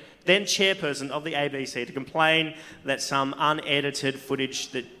chairperson of the ABC, to complain that some unedited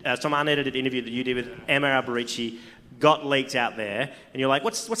interview that you did with Emma Alberici got leaked out there, and you're like,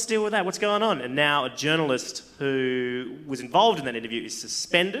 what's the deal with that? What's going on? And now a journalist who was involved in that interview is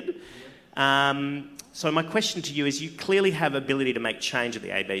suspended. So my question to you is, you clearly have ability to make change at the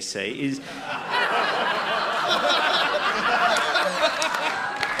ABC.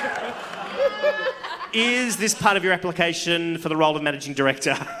 Is this part of your application for the role of managing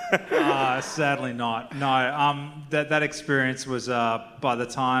director? Sadly not. No, that experience was by the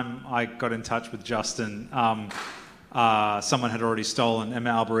time I got in touch with Justin, someone had already stolen Emma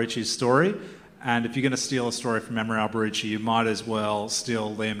Alberici's story. And if you're going to steal a story from Emma Alberici, you might as well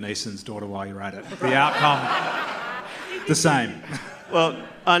steal Liam Neeson's daughter while you're at it. The outcome, the same. Well,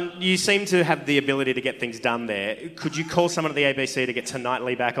 you seem to have the ability to get things done there. Could you call someone at the ABC to get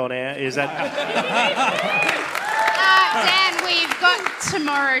Tonightly back on air? Is that... Dan, we've got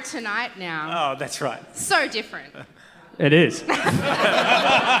Tomorrow Tonight now. Oh, that's right. So different. It is.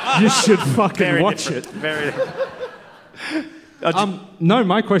 You should fucking watch different. it. Very different. No,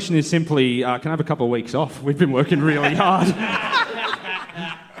 my question is simply, can I have a couple of weeks off? We've been working really hard.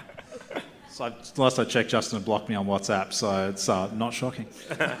 So last I checked, Justin had blocked me on WhatsApp, so it's not shocking.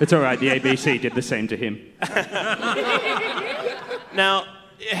 It's all right, the ABC did the same to him. Now,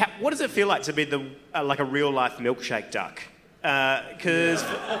 what does it feel like to be like a real-life milkshake duck? Because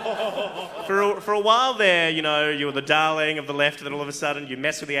for a while there, you know, you were the darling of the left, and then all of a sudden you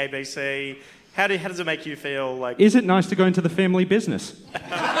mess with the ABC. How does it make you feel like... Is it nice to go into the family business?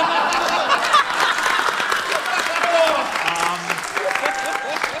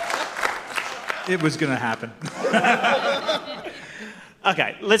 It was going to happen.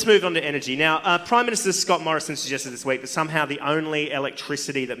 Okay, let's move on to energy. Now, Prime Minister Scott Morrison suggested this week that somehow the only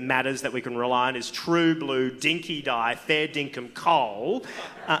electricity that matters that we can rely on is true blue, dinky dye, fair dinkum coal.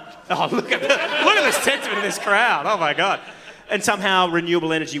 Look at the sentiment in this crowd. Oh, my God. And somehow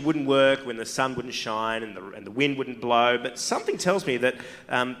renewable energy wouldn't work when the sun wouldn't shine and the wind wouldn't blow. But something tells me that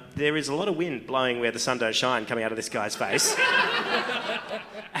there is a lot of wind blowing where the sun don't shine coming out of this guy's face.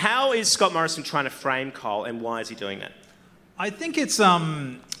 How is Scott Morrison trying to frame coal, and why is he doing that? I think it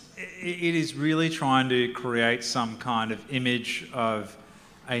is really trying to create some kind of image of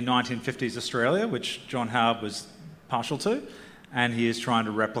a 1950s Australia, which John Howard was partial to. And he is trying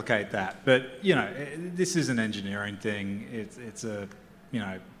to replicate that. But, you know, this is an engineering thing. It's a, you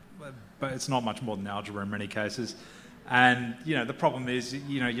know, but it's not much more than algebra in many cases. And, you know, the problem is,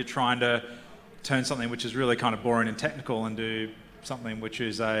 you know, you're trying to turn something which is really kind of boring and technical into something which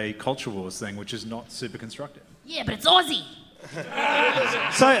is a culture wars thing, which is not super constructive. Yeah, but it's Aussie.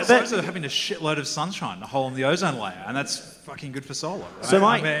 So having a shitload of sunshine, a hole in the ozone layer, and that's fucking good for solar. Right? So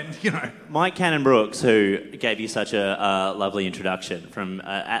Mike Cannon-Brookes, who gave you such a lovely introduction from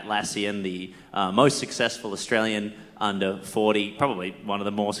Atlassian, the most successful Australian under 40, probably one of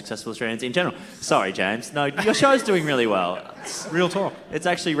the more successful Australians in general. Sorry, James. No, your show's doing really well. Real talk. It's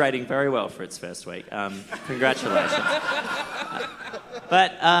actually rating very well for its first week. Congratulations.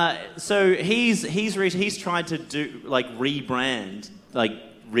 But so he's tried to do rebrand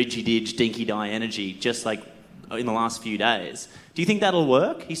Ridgy-Didge Dinky Dye Energy just in the last few days. Do you think that'll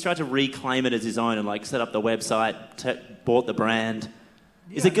work? He's tried to reclaim it as his own and set up the website, bought the brand.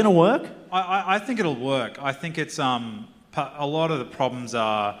 Is it going to work? I think it'll work. I think it's a lot of the problems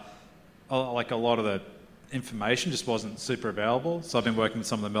are a lot of the information just wasn't super available. So I've been working with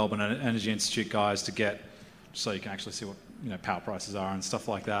some of the Melbourne Energy Institute guys to get so you can actually see what power prices are and stuff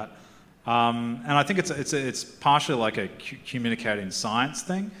like that. And I think it's partially like a communicating science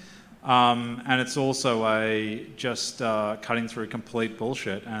thing, and it's also just cutting through complete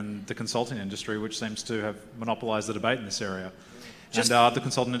bullshit and the consulting industry, which seems to have monopolised the debate in this area. And the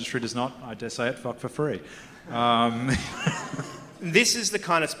consulting industry does not, I dare say it, fuck for free. This is the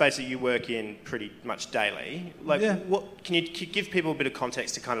kind of space that you work in pretty much daily. What can you give people a bit of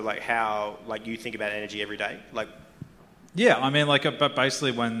context to kind of how you think about energy every day? Yeah, I mean, but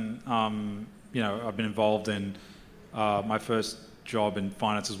basically when I've been involved in my first job in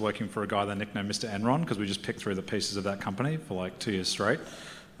finance was working for a guy they nicknamed Mr. Enron because we just picked through the pieces of that company for 2 years straight,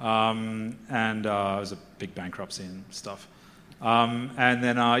 and it was a big bankruptcy and stuff. And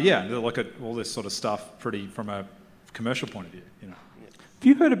then, they look at all this sort of stuff pretty from a commercial point of view, Have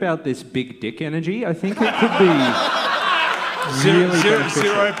you heard about this big dick energy? I think it could be really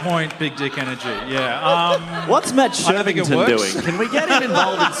 0 point big dick energy, yeah. What's Matt Shervington doing? Can we get him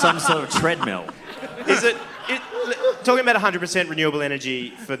involved in some sort of treadmill? Is it talking about 100% renewable energy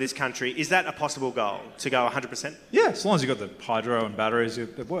for this country, is that a possible goal, to go 100%? Yeah, as long as you've got the hydro and batteries,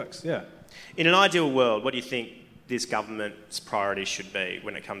 it works, yeah. In an ideal world, what do you think this government's priorities should be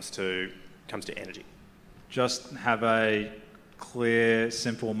when it comes to energy? Just have a clear,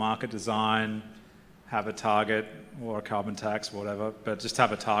 simple market design, have a target or a carbon tax, whatever, but just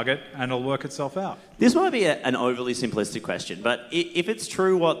have a target and it'll work itself out. This might be an overly simplistic question, but if it's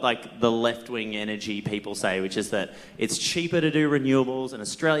true what like the left-wing energy people say, which is that it's cheaper to do renewables and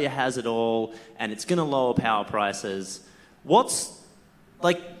Australia has it all and it's going to lower power prices, what's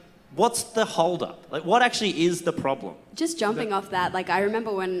the hold-up? Like, what actually is the problem? Just jumping off that, like, I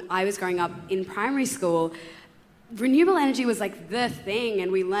remember when I was growing up in primary school, renewable energy was like the thing,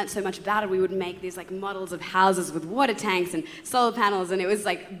 and we learnt so much about it. We would make these like models of houses with water tanks and solar panels, and it was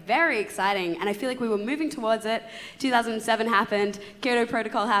like very exciting. And I feel like we were moving towards it. 2007 happened, Kyoto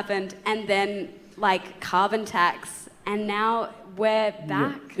Protocol happened, and then like carbon tax, and now we're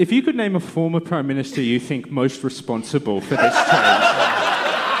back. Yeah. If you could name a former Prime Minister you think most responsible for this change.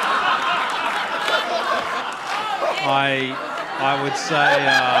 I would say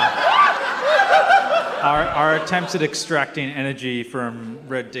our attempts at extracting energy from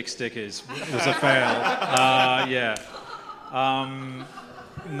red dick stickers was a fail.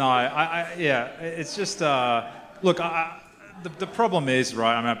 It's just look. The problem is,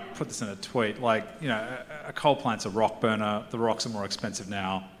 right, I'm going to put this in a tweet, like, you know, a coal plant's a rock burner, the rocks are more expensive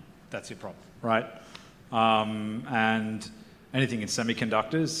now, that's your problem, right? And anything in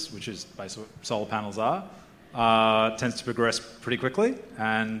semiconductors, which is basically what solar panels are, tends to progress pretty quickly,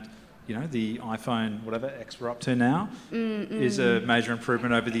 and you know, the iPhone, whatever X we're up to now, is a major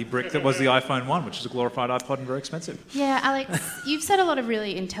improvement over the brick that was the iPhone 1, which is a glorified iPod and very expensive. Yeah, Alex, you've said a lot of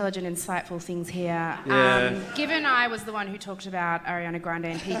really intelligent, insightful things here. Yeah. Given I was the one who talked about Ariana Grande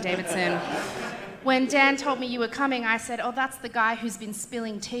and Pete Davidson, when Dan told me you were coming, I said, oh, that's the guy who's been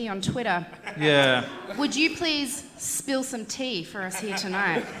spilling tea on Twitter. Yeah. Would you please spill some tea for us here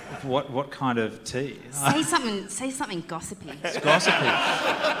tonight? What kind of tea? Say something gossipy. It's gossipy.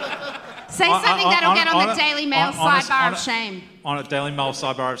 Say something that'll get on the Daily Mail sidebar of shame. On a Daily Mail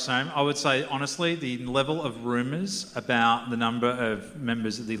sidebar of shame, I would say, honestly, the level of rumours about the number of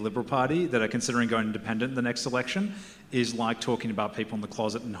members of the Liberal Party that are considering going independent in the next election is like talking about people in the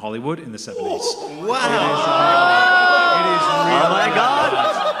closet in Hollywood in the 70s. Wow. It is really oh my God!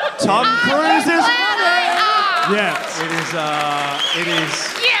 Tom Cruise is running! Yes. It is...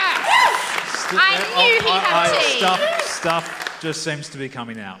 Yes! I knew he'd have tea. Stuff just seems to be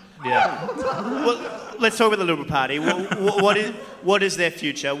coming out. Yeah. Well, let's talk about the Liberal Party. What is their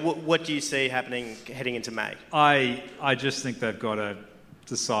future? What do you see happening heading into May? I just think they've got to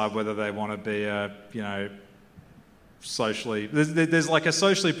decide whether they want to be a, you know, socially... There's like a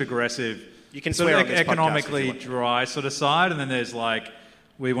socially progressive, you can swear on this economically dry sort of side, and then there's like,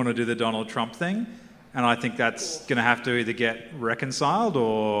 we want to do the Donald Trump thing, and I think that's going to have to either get reconciled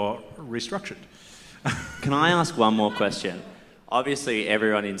or restructured. Can I ask one more question? Obviously,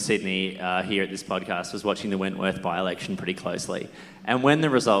 everyone in Sydney here at this podcast was watching the Wentworth by-election pretty closely. And when the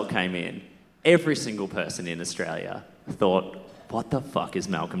result came in, every single person in Australia thought, what the fuck is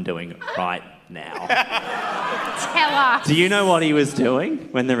Malcolm doing right now? Tell us. Do you know what he was doing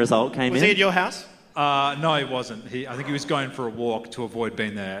when the result came in? Was he at your house? No, he wasn't. I think he was going for a walk to avoid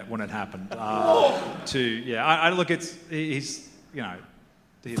being there when it happened. He's, you know...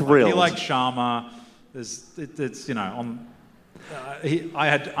 Thrilled. He liked Sharma. It's you know, I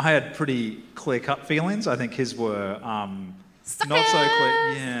had pretty clear-cut feelings. I think his were not so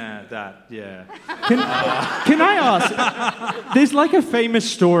clear. Yeah. Can I ask? There's like a famous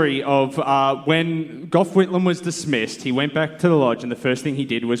story of when Gough Whitlam was dismissed, he went back to the lodge, and the first thing he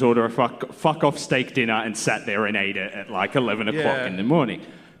did was order a fuck off steak dinner and sat there and ate it at like 11 o'clock in the morning.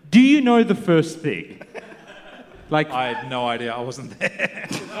 Do you know the first thing? Like, I had no idea. I wasn't there.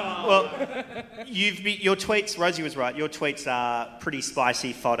 Well, your tweets, Rosie was right, your tweets are pretty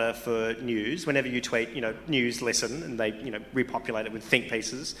spicy fodder for news. Whenever you tweet, you know, news listen, and they, you know, repopulate it with think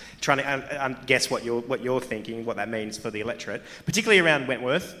pieces, trying to guess what you're thinking, what that means for the electorate, particularly around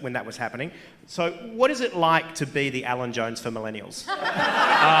Wentworth when that was happening. So what is it like to be the Alan Jones for millennials?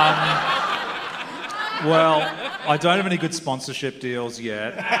 Well, I don't have any good sponsorship deals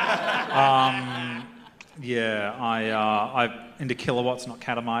yet. I'm into kilowatts, not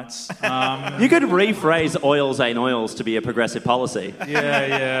catamites. You could rephrase oils ain't oils to be a progressive policy.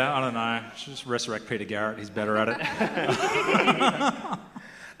 Yeah, I don't know. Just resurrect Peter Garrett. He's better at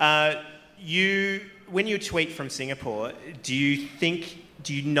it. When you tweet from Singapore, do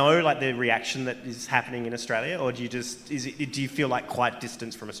you know like the reaction that is happening in Australia, or do you feel like quite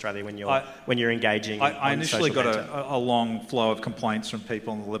distant from Australia when you're engaging? I initially got a long flow of complaints from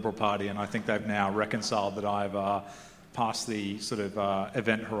people in the Liberal Party, and I think they've now reconciled that I've past the sort of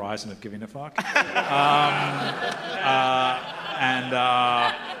event horizon of giving a fuck,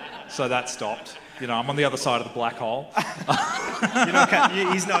 so that stopped. I'm on the other side of the black hole.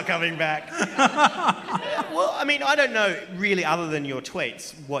 He's not coming back. Well, I mean, I don't know really, other than your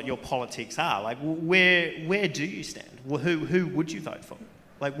tweets, what your politics are. Like, where do you stand? Who would you vote for?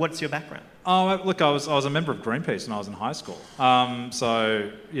 Like, what's your background? Oh, look, I was a member of Greenpeace when I was in high school. And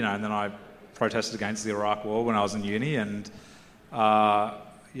then I protested against the Iraq War when I was in uni, and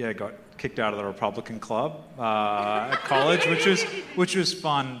got kicked out of the Republican Club at college, which was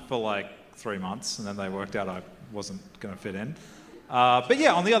fun for like 3 months, and then they worked out I wasn't going to fit in. But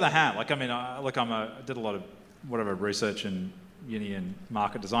yeah, on the other hand, I did a lot of research in uni and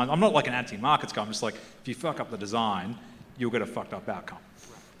market design. I'm not like an anti-markets guy. I'm just like, if you fuck up the design, you'll get a fucked up outcome,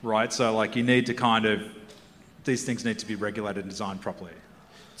 right? So like, you need to these things need to be regulated and designed properly.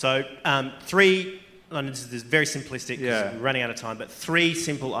 So three. This is very simplistic because we're running out of time, but 3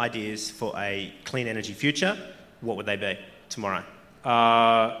 simple ideas for a clean energy future. What would they be tomorrow?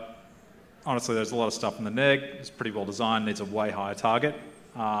 Honestly, there's a lot of stuff in the neg. It's pretty well designed, needs a way higher target.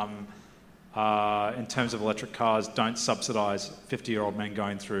 In terms of electric cars, don't subsidise 50-year-old men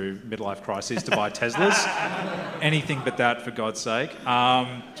going through midlife crises to buy Teslas. Anything but that, for God's sake.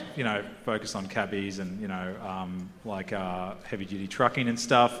 Focus on cabbies and, heavy-duty trucking and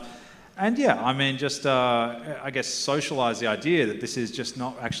stuff. And I guess socialise the idea that this is just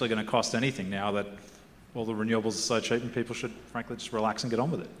not actually going to cost anything now that all the renewables are so cheap, and people should, frankly, just relax and get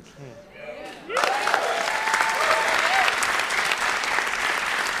on with it.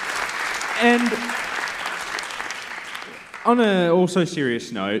 And on a also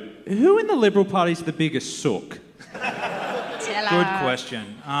serious note, who in the Liberal Party is the biggest sook? Good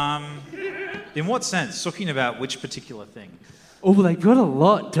question. In what sense? Sooking about which particular thing? Oh, they've got a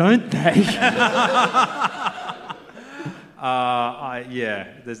lot, don't they?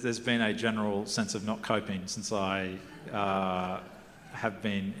 There's been a general sense of not coping since I have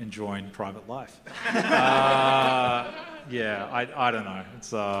been enjoying private life. I don't know.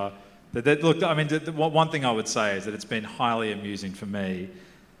 It's one thing I would say is that it's been highly amusing for me.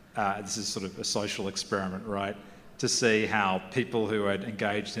 This is sort of a social experiment, right? To see how people who had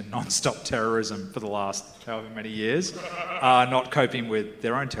engaged in non-stop terrorism for the last however many years are not coping with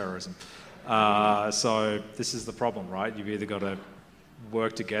their own terrorism. So this is the problem, right? You've either got to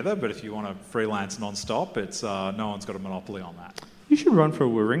work together, but if you want to freelance non-stop, it's no one's got a monopoly on that. You should run for a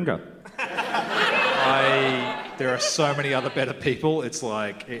Warringah. There are so many other better people. It's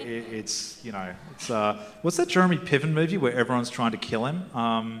like, what's that Jeremy Piven movie where everyone's trying to kill him?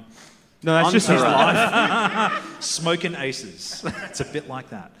 No, that's just his life. Smoking Aces. It's a bit like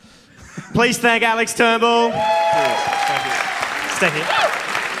that. Please thank Alex Turnbull. Thank you. Stay here.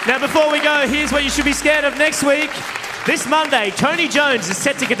 Now, before we go, here's what you should be scared of next week. This Monday, Tony Jones is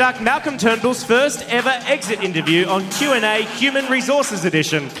set to conduct Malcolm Turnbull's first ever exit interview on Q&A Human Resources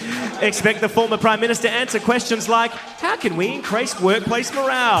Edition. Expect the former Prime Minister to answer questions like, how can we increase workplace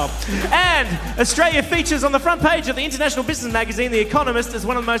morale? And Australia features on the front page of the international business magazine The Economist as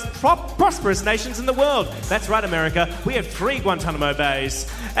one of the most prosperous nations in the world. That's right, America. We have 3 Guantanamo Bays.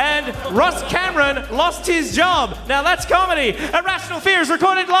 And Ross Cameron lost his job. Now that's comedy. Irrational Fear is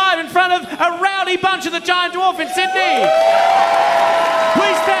recorded live in front of a rowdy bunch of the Giant Dwarf in Sydney.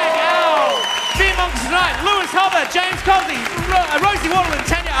 Please thank our Fearmongers tonight: Lewis Hobber, James Cosley, Rosie Waddle and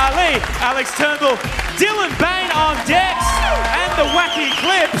Tanya Ali, Alex Turnbull, Dylan Bain on decks, and the Wacky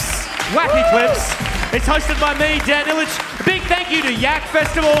Clips. It's hosted by me, Dan Illich. A big thank you to YACK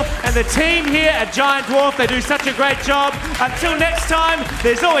Festival and the team here at Giant Dwarf. They do such a great job. Until next time,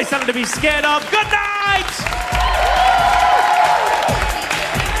 there's always something to be scared of. Good night!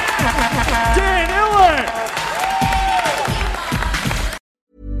 Dan Illich!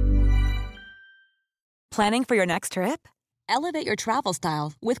 Planning for your next trip? Elevate your travel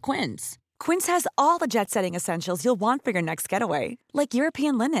style with Quince. Quince has all the jet-setting essentials you'll want for your next getaway, like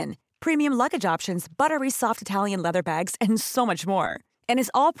European linen, premium luggage options, buttery soft Italian leather bags, and so much more. And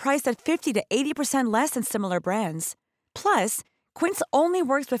is all priced at 50 to 80% less than similar brands. Plus, Quince only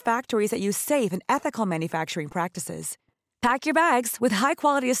works with factories that use safe and ethical manufacturing practices. Pack your bags with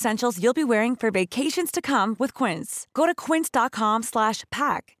high-quality essentials you'll be wearing for vacations to come with Quince. Go to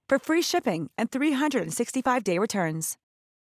quince.com/pack for free shipping and 365-day returns.